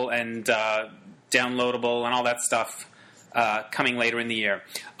theatrical and downloadable and all that stuff coming later in the year.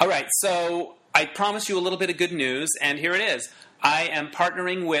 All right, so I promised you a little bit of good news, and here it is. I am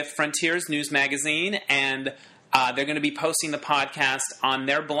partnering with Frontiers News Magazine, and they're going to be posting the podcast on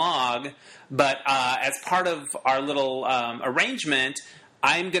their blog, but as part of our little arrangement,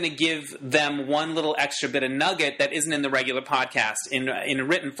 I'm going to give them one little extra bit of nugget that isn't in the regular podcast in a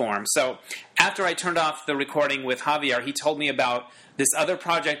written form. So after I turned off the recording with Javier, he told me about this other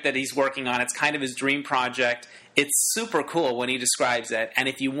project that he's working on. It's kind of his dream project. It's super cool when he describes it. And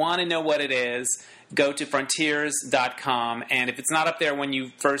if you want to know what it is, go to frontiers.com. And if it's not up there when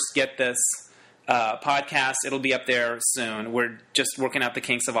you first get this podcast, it'll be up there soon. We're just working out the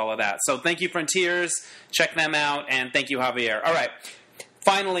kinks of all of that. So thank you, Frontiers. Check them out. And thank you, Javier. All right.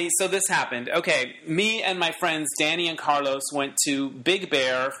 Finally, so this happened. Okay, me and my friends Danny and Carlos went to Big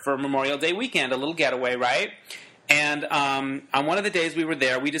Bear for Memorial Day weekend, a little getaway, right? And on one of the days we were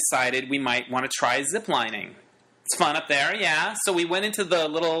there, we decided we might want to try ziplining. It's fun up there, yeah. So we went into the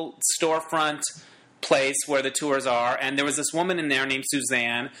little storefront place where the tours are, and there was this woman in there named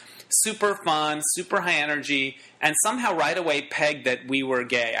Suzanne. Super fun, super high energy, and somehow right away pegged that we were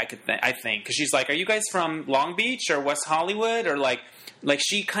gay, I think. Because she's like, are you guys from Long Beach or West Hollywood? Or like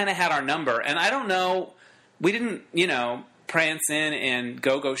she kind of had our number. And I don't know, we didn't, prance in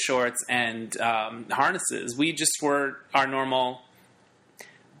go-go shorts and harnesses. We just were our normal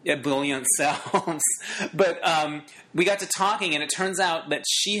ebullient selves. But we got to talking, and it turns out that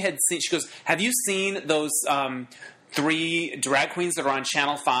she goes, have you seen those 3 drag queens that are on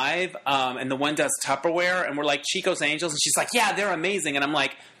Channel 5? And the one does Tupperware, and we're like Chico's Angels. And she's like, yeah, they're amazing. And I'm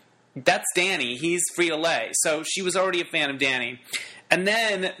like, that's Danny. He's Frito-Lay. So she was already a fan of Danny. And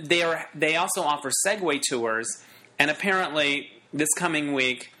then they also offer Segway tours, and apparently this coming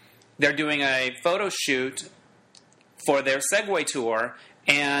week they're doing a photo shoot for their Segway tour.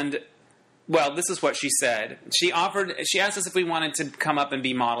 And well, this is what she said. She asked us if we wanted to come up and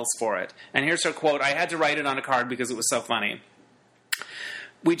be models for it. And here's her quote. I had to write it on a card because it was so funny.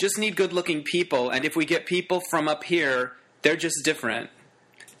 We just need good-looking people, and if we get people from up here, they're just different.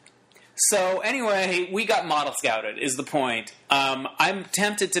 So anyway, we got model scouted, is the point. I'm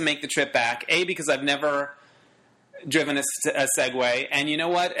tempted to make the trip back, A, because I've never driven a Segway, and you know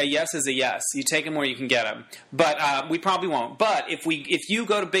what? A yes is a yes. You take them where you can get them. But we probably won't. But if you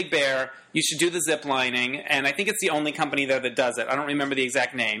go to Big Bear, you should do the zip lining, and I think it's the only company there that does it. I don't remember the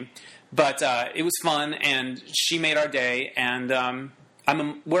exact name. But it was fun, and she made our day, and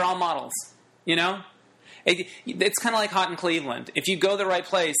we're all models, It's kind of like Hot in Cleveland. If you go the right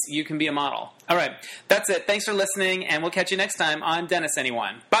place, you can be a model. All right, that's it. Thanks for listening, and we'll catch you next time on Dennis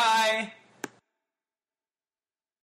Anyone. Bye!